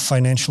the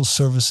Financial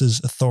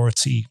Services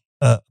Authority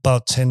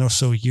about 10 or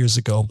so years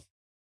ago.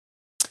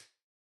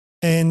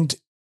 And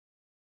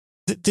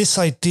this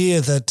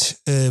idea that,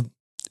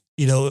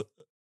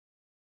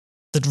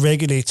 that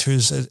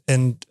regulators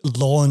and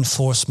law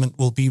enforcement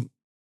will be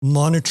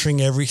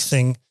monitoring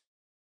everything.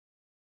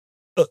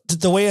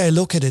 The way I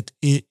look at it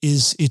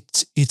is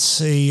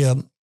it's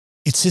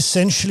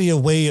essentially a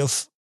way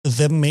of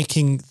them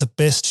making the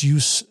best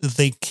use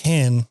they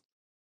can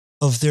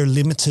of their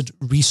limited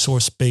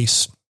resource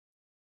base.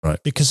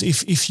 Right. Because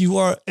if you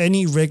are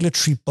any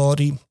regulatory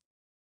body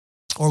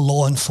or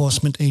law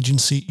enforcement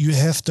agency, you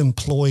have to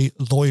employ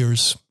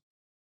lawyers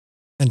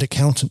and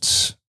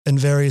accountants and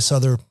various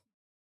other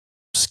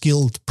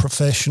skilled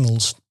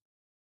professionals.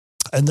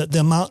 And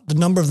the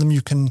number of them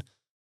you can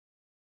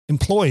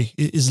employ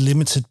is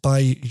limited by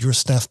your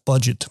staff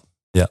budget.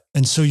 Yeah.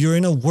 And so you're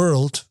in a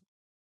world,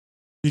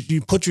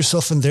 you put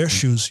yourself in their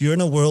shoes, you're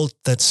in a world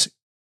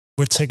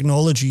where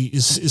technology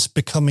is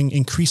becoming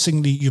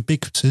increasingly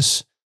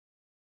ubiquitous,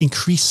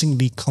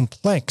 increasingly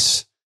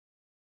complex.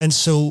 And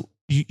so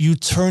you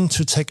turn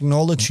to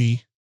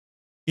technology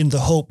in the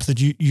hope that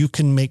you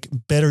can make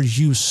better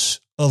use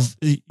of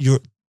your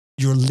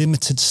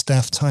limited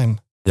staff time.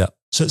 Yeah.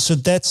 So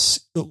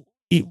that's,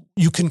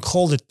 you can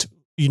call it,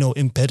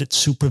 embedded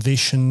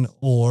supervision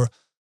or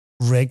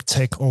reg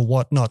tech or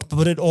whatnot,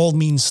 but it all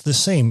means the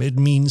same. It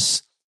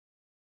means,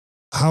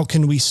 how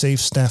can we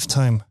save staff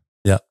time?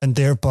 Yeah. And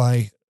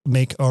thereby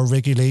make our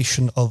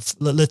regulation of,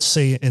 let's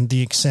say in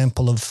the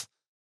example of,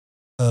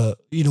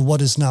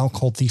 what is now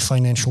called the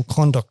Financial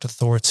Conduct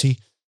Authority,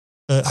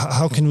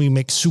 how can we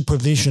make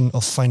supervision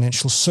of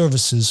financial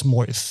services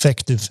more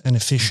effective and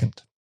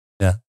efficient?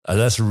 Yeah,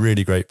 that's a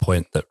really great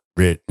point. That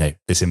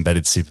this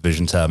embedded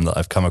supervision term that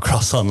I've come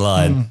across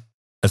online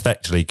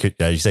effectively could,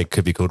 you say,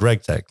 could be called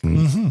RegTech.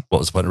 And what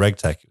was the point of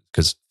RegTech?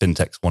 Because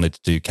fintechs wanted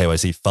to do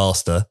KYC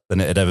faster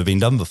than it had ever been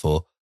done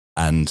before,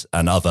 and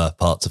other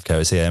parts of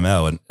KYC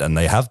AML, and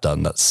they have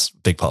done. That's a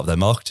big part of their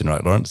marketing,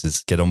 right, Lawrence?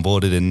 Is get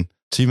onboarded in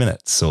 2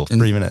 minutes or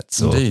 3 minutes.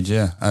 Indeed,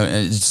 yeah.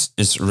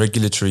 It's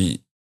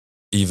regulatory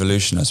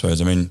evolution, I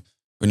suppose. I mean,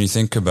 when you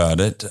think about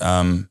it,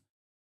 the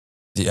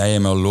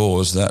AML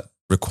laws that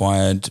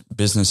required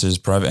businesses,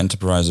 private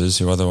enterprises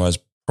who otherwise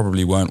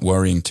probably weren't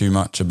worrying too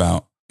much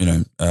about,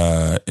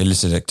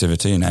 illicit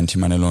activity and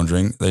anti-money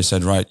laundering, they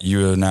said, right,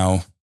 you are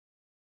now,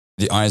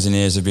 the eyes and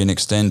ears have been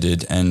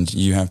extended and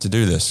you have to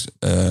do this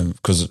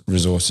because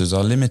resources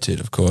are limited,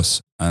 of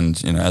course.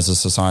 And, as a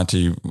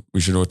society,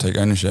 we should all take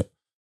ownership.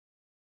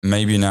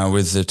 Maybe now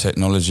with the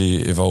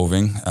technology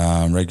evolving,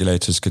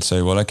 regulators could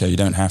say, well, okay, you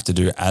don't have to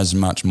do as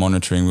much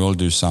monitoring. We'll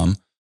do some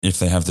if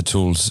they have the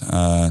tools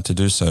to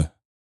do so.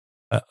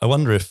 I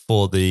wonder if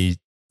for the,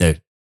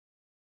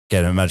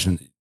 again,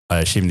 I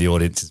assume the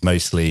audience is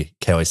mostly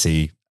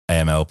KYC,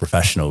 AML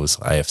professionals,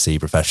 AFC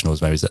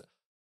professionals, maybe is it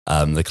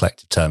the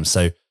collective term.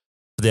 So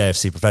for the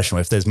AFC professional,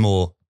 if there's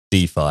more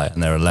DeFi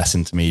and there are less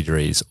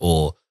intermediaries,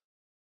 or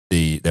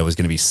there was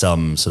going to be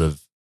some sort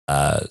of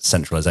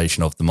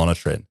centralization of the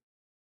monitoring,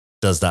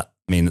 does that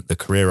mean that the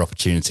career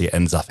opportunity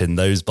ends up in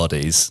those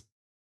bodies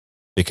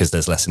because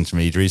there's less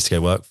intermediaries to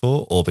go work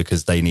for, or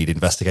because they need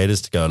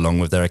investigators to go along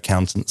with their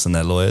accountants and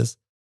their lawyers?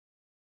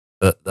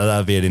 That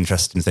would be an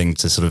interesting thing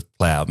to sort of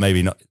play out.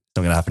 Maybe not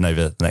going to happen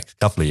over the next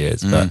couple of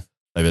years, but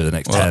maybe over the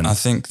next 10. I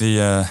think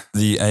the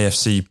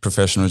AFC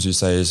professionals, you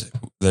say,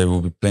 there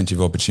will be plenty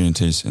of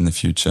opportunities in the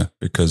future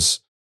because,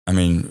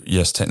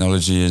 yes,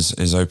 technology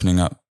is opening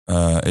up,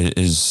 it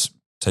is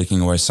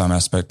taking away some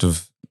aspect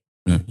of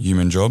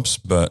human jobs,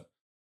 but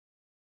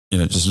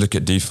just look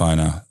at DeFi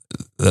now.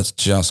 That's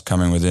just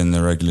coming within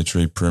the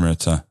regulatory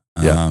perimeter.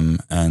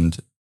 And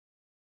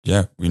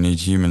we need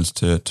humans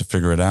to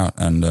figure it out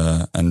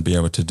and be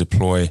able to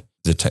deploy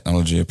the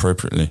technology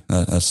appropriately.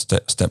 That's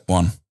step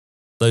one.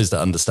 Those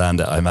that understand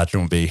it, I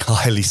imagine, will be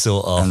highly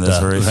sought after. And there's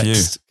very the few.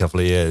 Next couple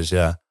of years,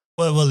 yeah.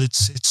 Well,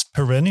 it's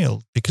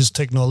perennial because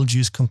technology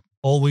is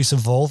always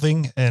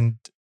evolving, and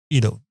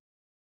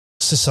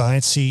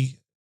society,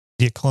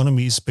 the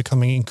economy is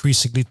becoming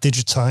increasingly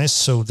digitized,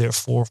 so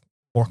therefore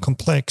more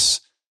complex.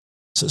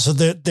 So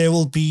there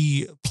will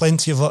be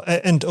plenty of,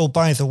 and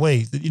by the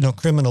way,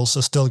 criminals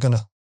are still going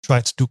to try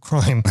to do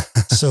crime.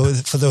 So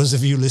for those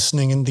of you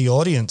listening in the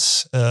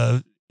audience,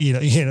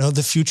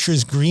 the future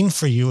is green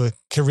for you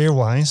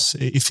career-wise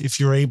if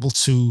you're able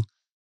to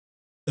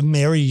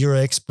marry your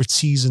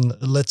expertise in,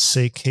 let's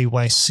say,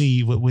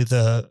 KYC with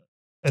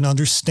an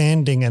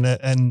understanding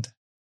and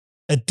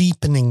a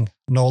deepening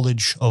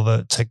knowledge of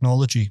a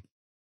technology.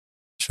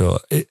 Sure.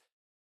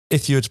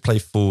 If you were to play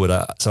forward,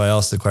 so I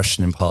asked the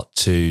question in part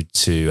 2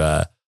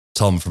 to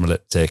Tom from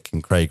Elliptic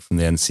and Craig from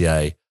the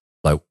NCA,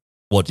 like,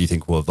 what do you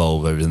think will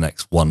evolve over the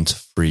next 1 to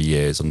 3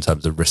 years in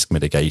terms of risk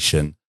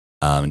mitigation,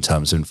 in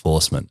terms of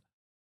enforcement?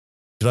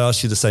 could I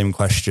ask you the same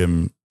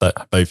question,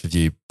 but both of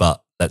you,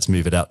 but let's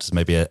move it out to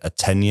maybe a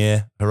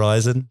 10-year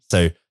horizon.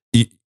 So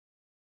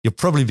you'll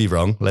probably be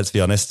wrong. Let's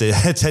be honest.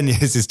 10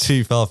 years is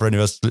too far for any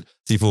of us to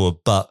see forward.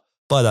 But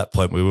by that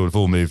point, we will have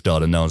all moved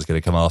on and no one's going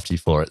to come after you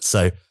for it.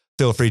 So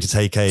feel free to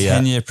take a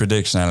 10-year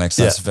prediction, Alex.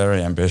 That's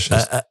very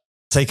ambitious.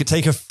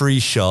 Take a free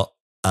shot.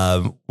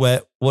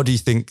 What do you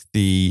think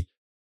we're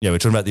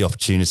talking about the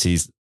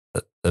opportunities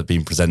that have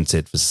been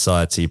presented for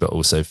society, but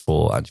also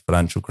for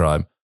anti-financial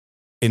crime.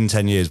 In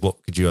 10 years,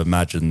 what could you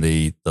imagine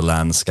the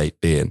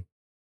landscape being?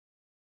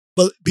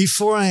 Well,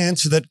 before I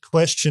answer that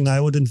question,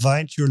 I would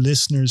invite your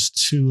listeners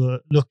to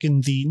look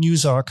in the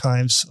news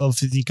archives of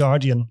The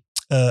Guardian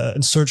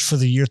and search for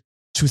the year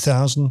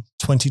 2000,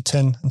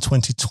 2010, and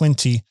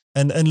 2020,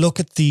 and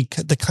look at the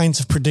kinds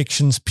of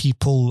predictions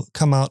people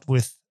come out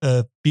with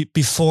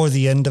before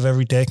the end of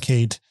every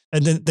decade,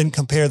 and then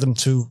compare them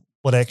to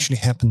what actually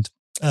happened.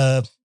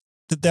 There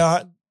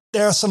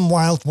are some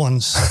wild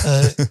ones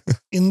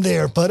in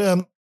there,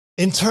 but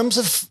in terms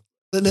of,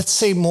 let's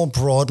say more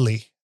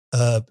broadly,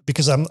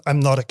 because I'm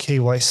not a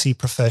KYC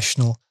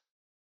professional,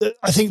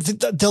 I think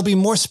that there'll be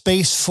more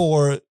space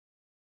for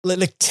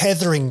like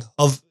tethering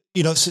of,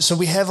 so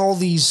we have all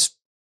these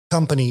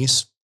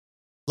companies,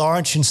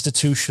 large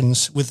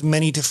institutions with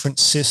many different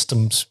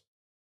systems.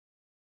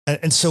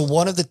 And so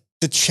one of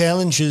the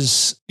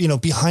challenges,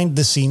 behind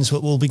the scenes,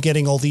 we'll be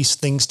getting all these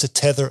things to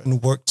tether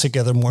and work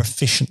together more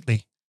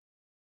efficiently.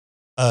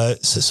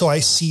 So I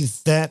see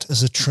that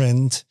as a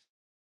trend.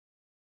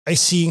 I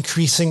see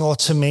increasing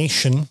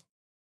automation.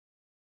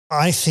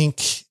 I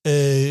think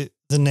the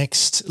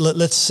next,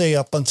 let's say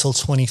up until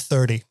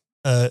 2030,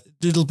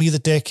 it'll be the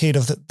decade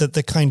of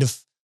the kind of,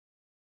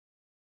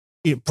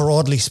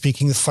 broadly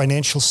speaking, the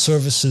financial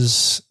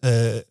services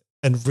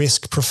and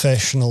risk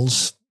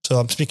professionals. So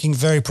I'm speaking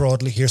very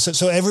broadly here.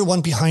 So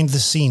everyone behind the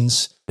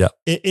scenes,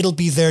 it'll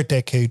be their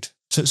decade.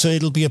 So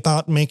it'll be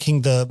about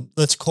making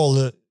let's call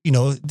it,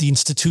 the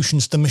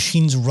institutions, the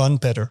machines run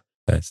better.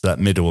 Okay, so that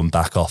middle and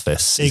back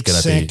office is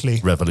going to be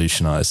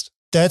revolutionized.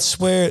 That's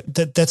where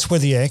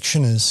the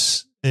action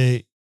is.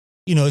 If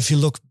you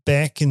look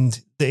back in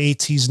the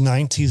 80s,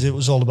 90s, it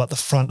was all about the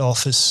front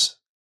office.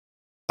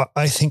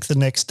 I think the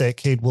next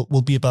decade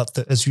will be about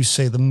as you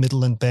say, the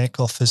middle and back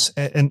office,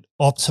 and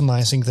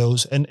optimizing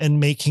those and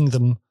making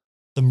them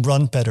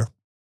run better.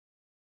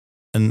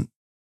 And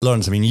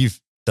Lawrence, I mean, you've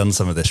done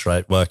some of this,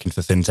 right? Working for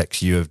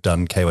fintechs, you have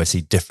done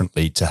KYC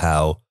differently to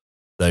how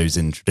those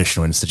in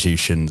traditional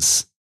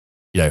institutions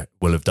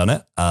will have done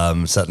it.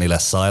 Certainly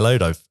less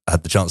siloed. I've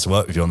had the chance to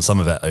work with you on some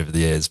of it over the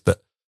years.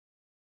 But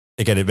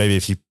again, maybe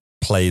if you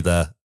play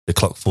the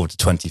clock forward to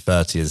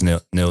 2030, as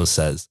Niels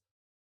says,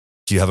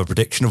 do you have a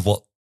prediction of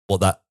what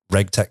that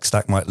reg tech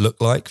stack might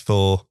look like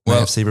for an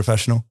AFC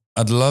professional?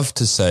 I'd love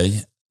to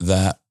say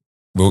that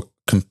we'll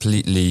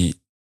completely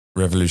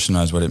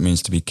revolutionize what it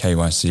means to be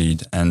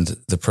KYC'd, and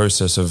the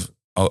process of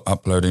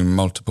uploading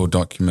multiple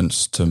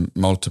documents to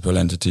multiple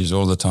entities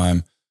all the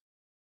time,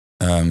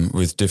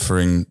 with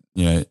differing,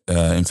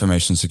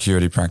 information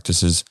security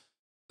practices,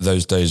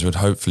 those days would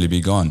hopefully be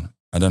gone.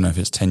 I don't know if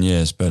it's 10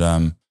 years, but,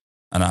 and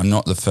I'm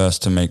not the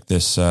first to make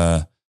this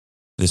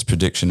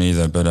prediction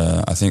either, but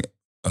I think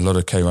a lot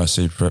of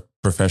KYC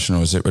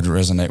professionals it would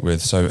resonate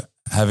with. So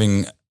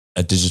having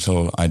a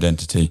digital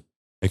identity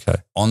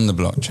on the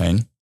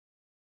blockchain,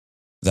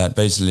 that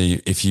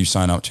basically if you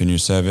sign up to a new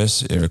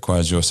service, it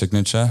requires your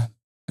signature.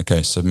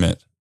 Okay,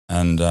 submit.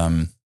 And,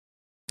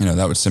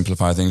 that would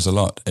simplify things a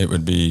lot. It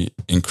would be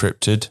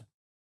encrypted.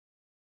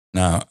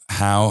 Now,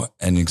 how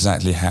and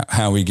exactly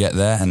how we get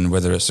there, and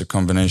whether it's a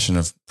combination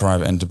of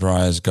private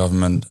enterprise,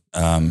 government,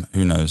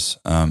 who knows?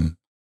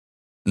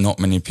 Not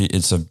many people.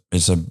 It's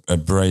a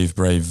brave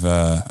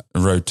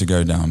road to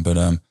go down.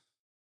 But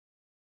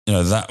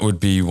that would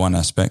be one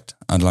aspect.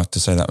 I'd like to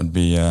say that would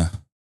be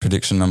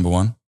prediction number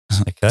one.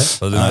 Okay.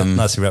 Well, the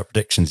nice thing about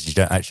predictions, you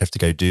don't actually have to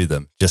go do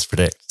them. Just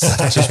predict.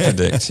 Just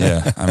predict.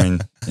 Yeah. I mean,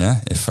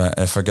 if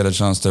I get a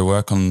chance to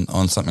work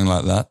on something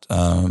like that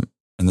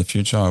in the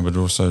future, I would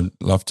also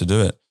love to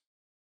do it.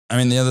 I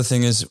mean, the other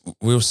thing is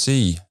we'll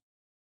see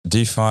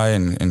DeFi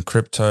and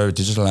crypto,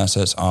 digital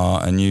assets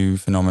are a new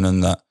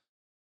phenomenon that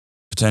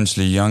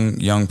potentially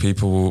young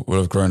people will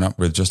have grown up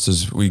with, just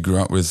as we grew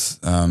up with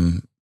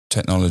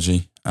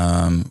technology,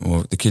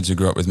 or the kids who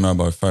grew up with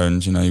mobile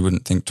phones. You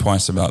wouldn't think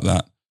twice about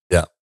that.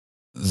 Yeah.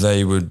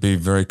 They would be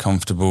very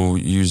comfortable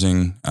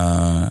using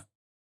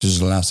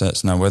digital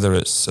assets. Now, whether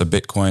it's a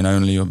Bitcoin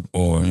only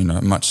or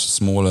a much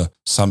smaller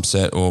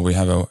subset, or we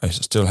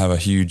still have a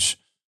huge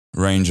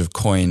range of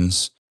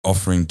coins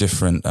offering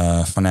different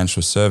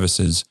financial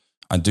services,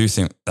 I do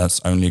think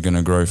that's only going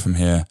to grow from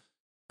here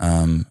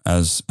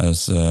as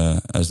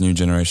new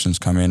generations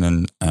come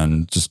in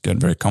and just get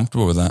very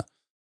comfortable with that.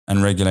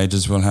 And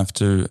regulators will have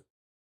to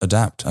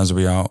adapt, as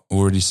we are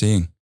already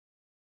seeing.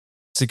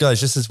 So guys,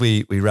 just as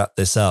we wrap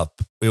this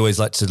up, we always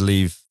like to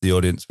leave the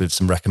audience with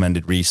some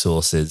recommended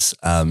resources.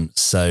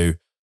 So,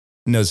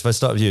 Niels, if I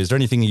start with you, is there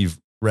anything you've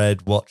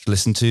read, watched,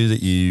 listened to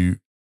that you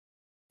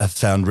have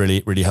found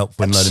really, really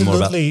helpful in learning more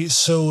about? Absolutely.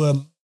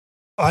 So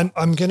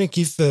I'm going to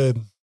give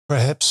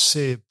perhaps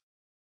a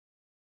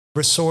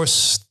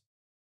resource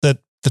that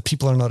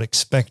people are not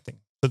expecting.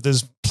 But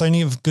there's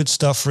plenty of good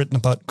stuff written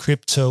about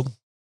crypto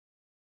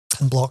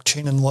and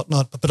blockchain and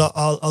whatnot. But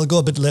I'll go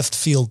a bit left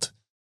field.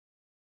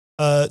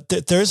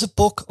 There's a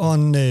book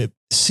on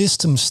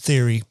systems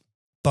theory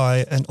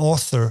by an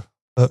author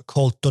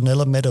called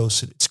Donella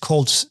Meadows. It's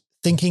called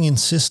Thinking in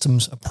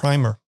Systems, a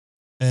Primer.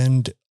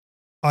 And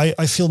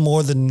I feel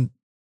more than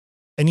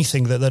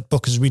anything that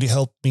book has really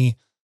helped me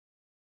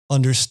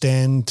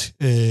understand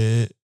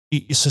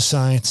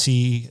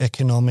society,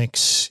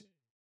 economics,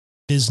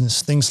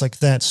 business, things like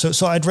that.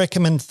 So I'd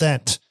recommend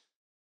that.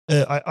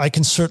 I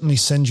can certainly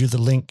send you the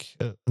link.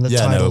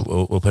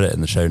 We'll put it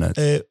in the show notes.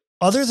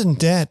 Other than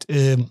that,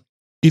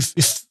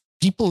 if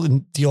people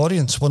in the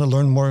audience want to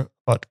learn more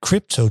about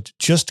crypto,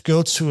 just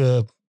go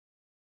to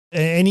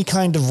any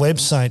kind of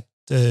website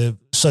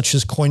such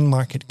as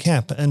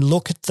CoinMarketCap and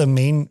look at the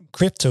main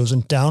cryptos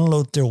and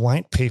download their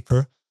white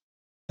paper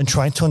and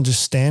try to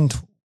understand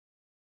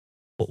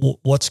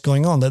what's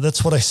going on.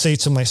 That's what I say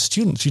to my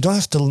students. You don't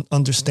have to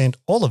understand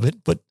all of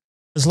it, but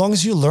as long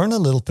as you learn a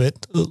little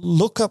bit,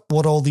 look up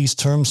what all these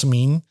terms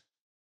mean,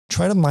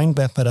 try to mind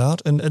map it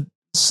out, and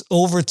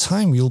over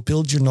time you'll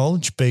build your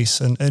knowledge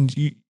base, and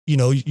you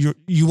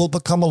will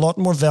become a lot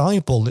more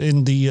valuable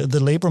in the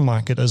labor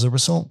market as a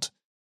result.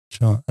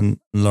 Sure. And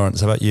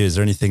Lawrence, how about you? Is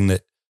there anything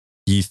that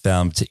you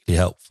found particularly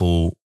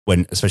helpful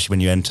especially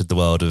when you entered the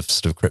world of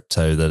sort of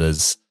crypto, that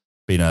has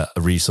been a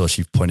resource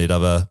you've pointed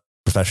other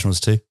professionals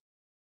to?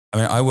 I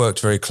mean, I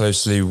worked very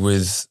closely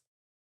with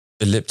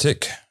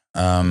Elliptic,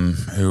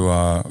 who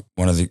are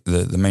one of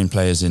the main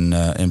players in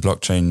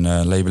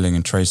blockchain labeling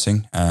and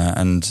tracing,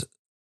 and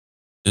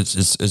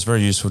it's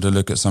very useful to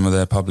look at some of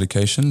their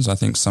publications. I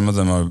think some of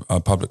them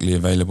are publicly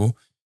available.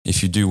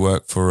 If you do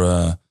work for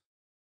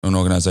an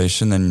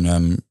organization,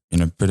 then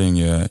putting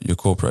your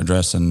corporate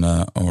address and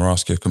or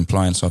ask your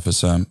compliance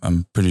officer,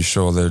 I'm pretty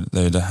sure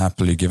they'd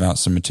happily give out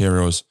some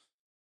materials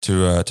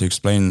to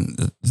explain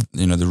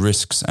the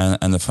risks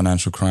and the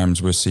financial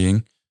crimes we're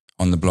seeing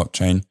on the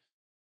blockchain.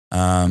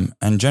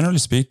 And generally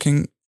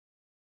speaking,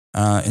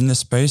 in this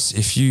space,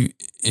 if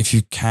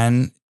you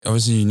can,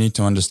 obviously you need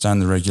to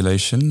understand the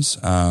regulations,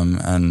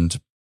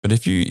 but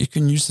if you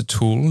can use the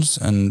tools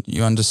and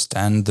you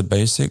understand the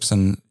basics,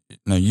 and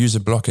use a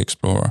block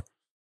explorer,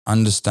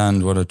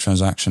 understand what a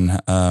transaction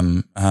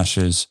hash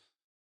is,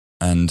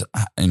 and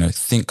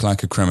think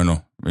like a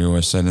criminal. We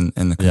always said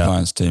in the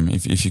compliance team,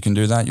 if you can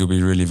do that, you'll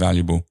be really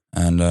valuable,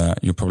 and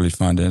you'll probably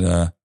find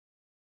it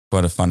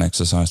quite a fun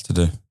exercise to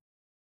do,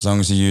 as long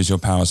as you use your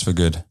powers for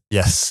good.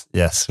 Yes,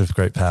 with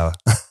great power.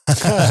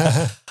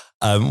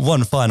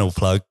 One final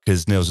plug,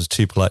 because Niels was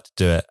too polite to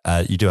do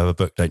it. You do have a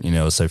book, don't you,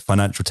 Niels? So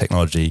Financial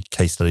Technology,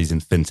 Case Studies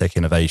in FinTech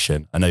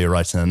Innovation. I know you're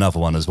writing another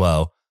one as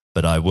well,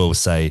 but I will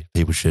say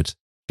people should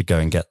go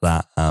and get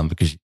that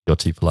because you're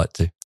too polite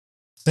to.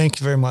 Thank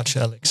you very much,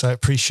 Alex. I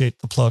appreciate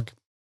the plug.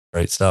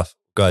 Great stuff.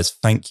 Guys,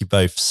 thank you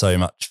both so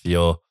much for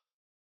your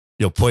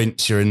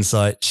points, your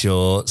insights,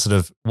 your sort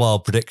of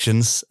wild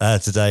predictions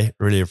today.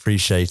 Really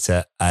appreciate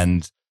it.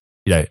 And,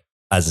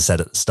 as I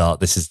said at the start,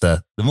 this is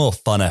the more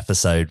fun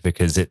episode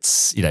because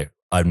it's,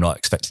 I'm not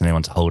expecting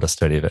anyone to hold us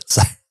to any of it.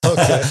 So,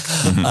 okay.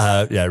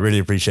 Really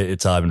appreciate your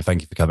time and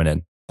thank you for coming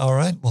in. All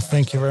right. Well,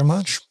 thank you very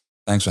much.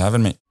 Thanks for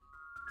having me.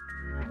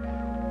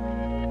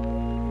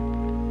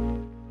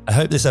 I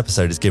hope this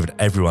episode has given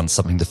everyone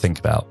something to think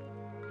about,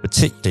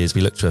 particularly as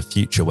we look to a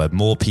future where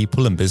more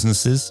people and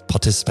businesses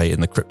participate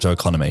in the crypto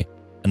economy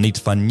and need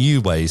to find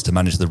new ways to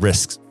manage the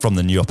risks from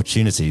the new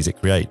opportunities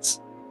it creates.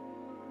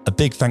 A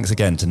big thanks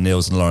again to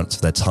Niels and Lawrence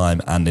for their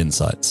time and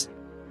insights.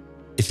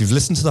 If you've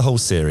listened to the whole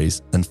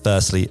series, then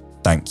firstly,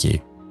 thank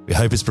you. We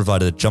hope it's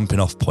provided a jumping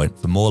off point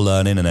for more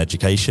learning and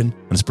education,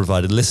 and has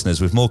provided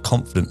listeners with more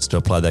confidence to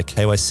apply their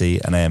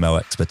KYC and AML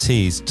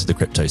expertise to the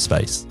crypto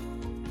space.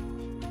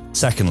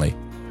 Secondly,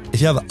 if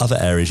you have other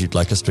areas you'd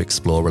like us to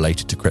explore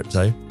related to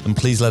crypto, then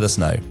please let us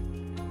know,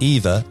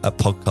 either at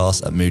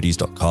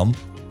podcast@moodys.com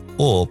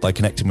or by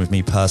connecting with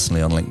me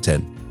personally on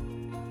LinkedIn.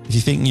 If you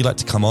think you'd like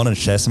to come on and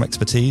share some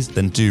expertise,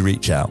 then do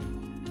reach out.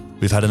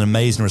 We've had an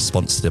amazing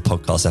response to the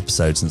podcast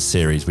episodes and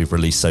series we've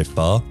released so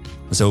far,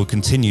 and so we'll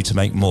continue to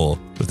make more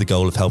with the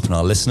goal of helping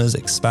our listeners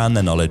expand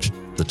their knowledge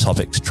of the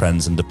topics,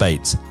 trends and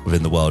debates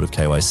within the world of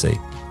KYC.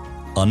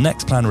 Our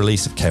next planned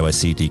release of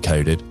KYC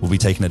Decoded will be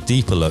taking a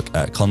deeper look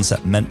at a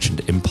concept mentioned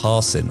in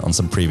passing on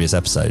some previous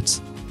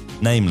episodes,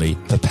 namely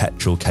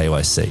perpetual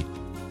KYC.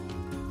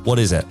 What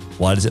is it?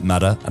 Why does it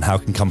matter? And how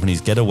can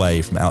companies get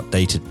away from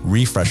outdated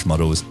refresh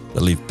models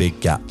that leave big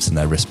gaps in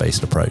their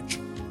risk-based approach?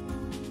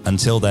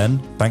 Until then,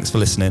 thanks for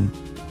listening.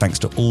 Thanks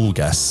to all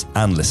guests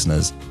and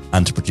listeners,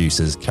 and to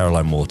producers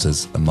Caroline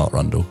Waters and Mark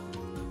Rundle.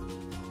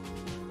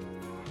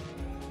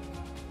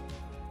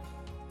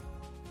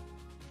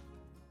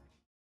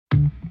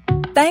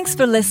 Thanks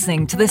for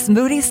listening to this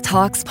Moody's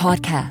Talks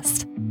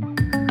podcast.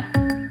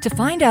 To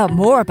find out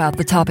more about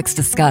the topics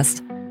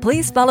discussed,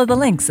 please follow the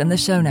links in the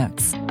show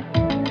notes.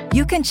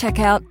 You can check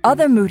out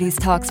other Moody's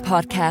Talks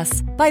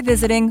podcasts by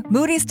visiting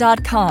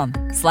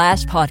moodys.com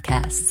slash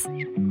podcasts.